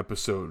pregame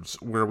episodes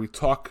where we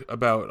talk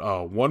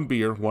about one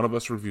beer. One of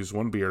us reviews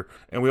one beer,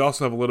 and we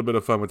also have a little bit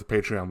of fun with the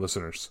Patreon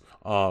listeners.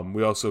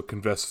 We also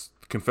confess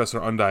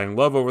our undying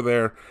love over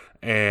there,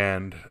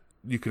 and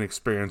you can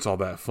experience all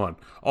that fun.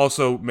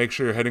 Also, make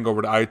sure you're heading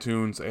over to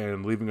iTunes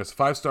and leaving us a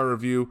 5-star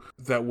review.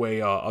 That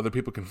way, other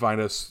people can find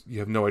us. You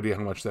have no idea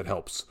how much that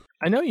helps.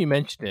 I know you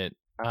mentioned it,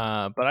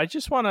 but I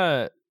just want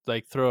to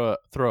throw a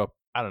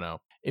I don't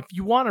know. If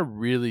you want to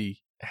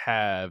really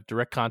have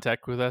direct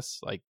contact with us,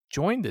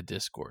 join the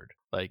Discord.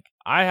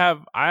 I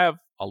have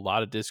a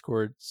lot of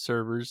Discord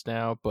servers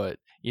now, but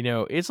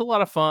it's a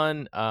lot of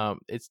fun.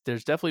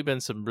 There's definitely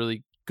been some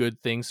really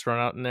good things thrown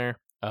out in there.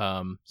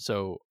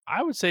 So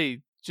I would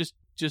say just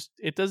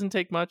it doesn't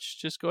take much.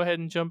 Just go ahead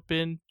and jump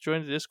in,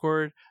 join the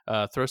Discord,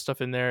 throw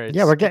stuff in there.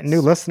 We're getting new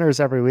listeners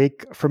every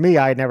week. For me,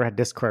 I never had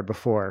Discord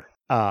before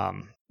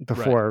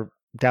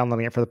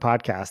downloading it for the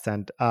podcast,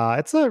 and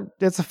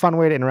it's a fun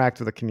way to interact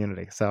with the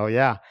community. So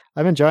yeah,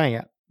 I'm enjoying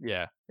it.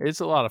 Yeah, it's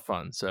a lot of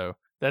fun. So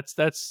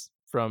that's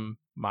from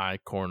my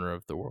corner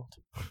of the world.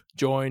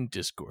 Join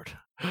Discord.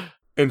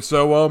 And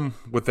so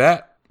with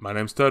that, my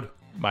name's Tud.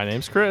 My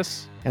name's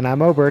Chris. And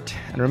I'm Obert.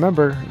 And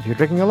remember, if you're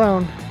drinking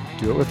alone,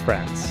 do it with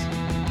friends.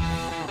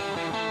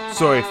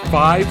 So a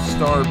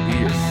 5-star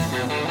beer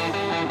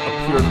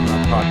appeared on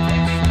our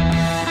podcast.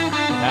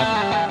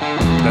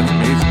 That's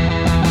amazing.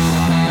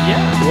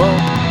 Yeah, well,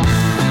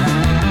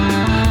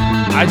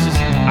 I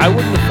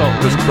wouldn't have felt...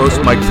 Does Close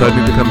Mike Tud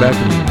need to come back?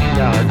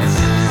 Yeah, it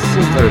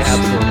seems like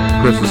absolutely.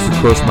 Chris, this is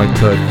Close Mike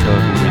Tud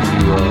telling me that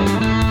you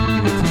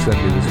need to send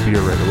me this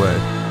beer right away.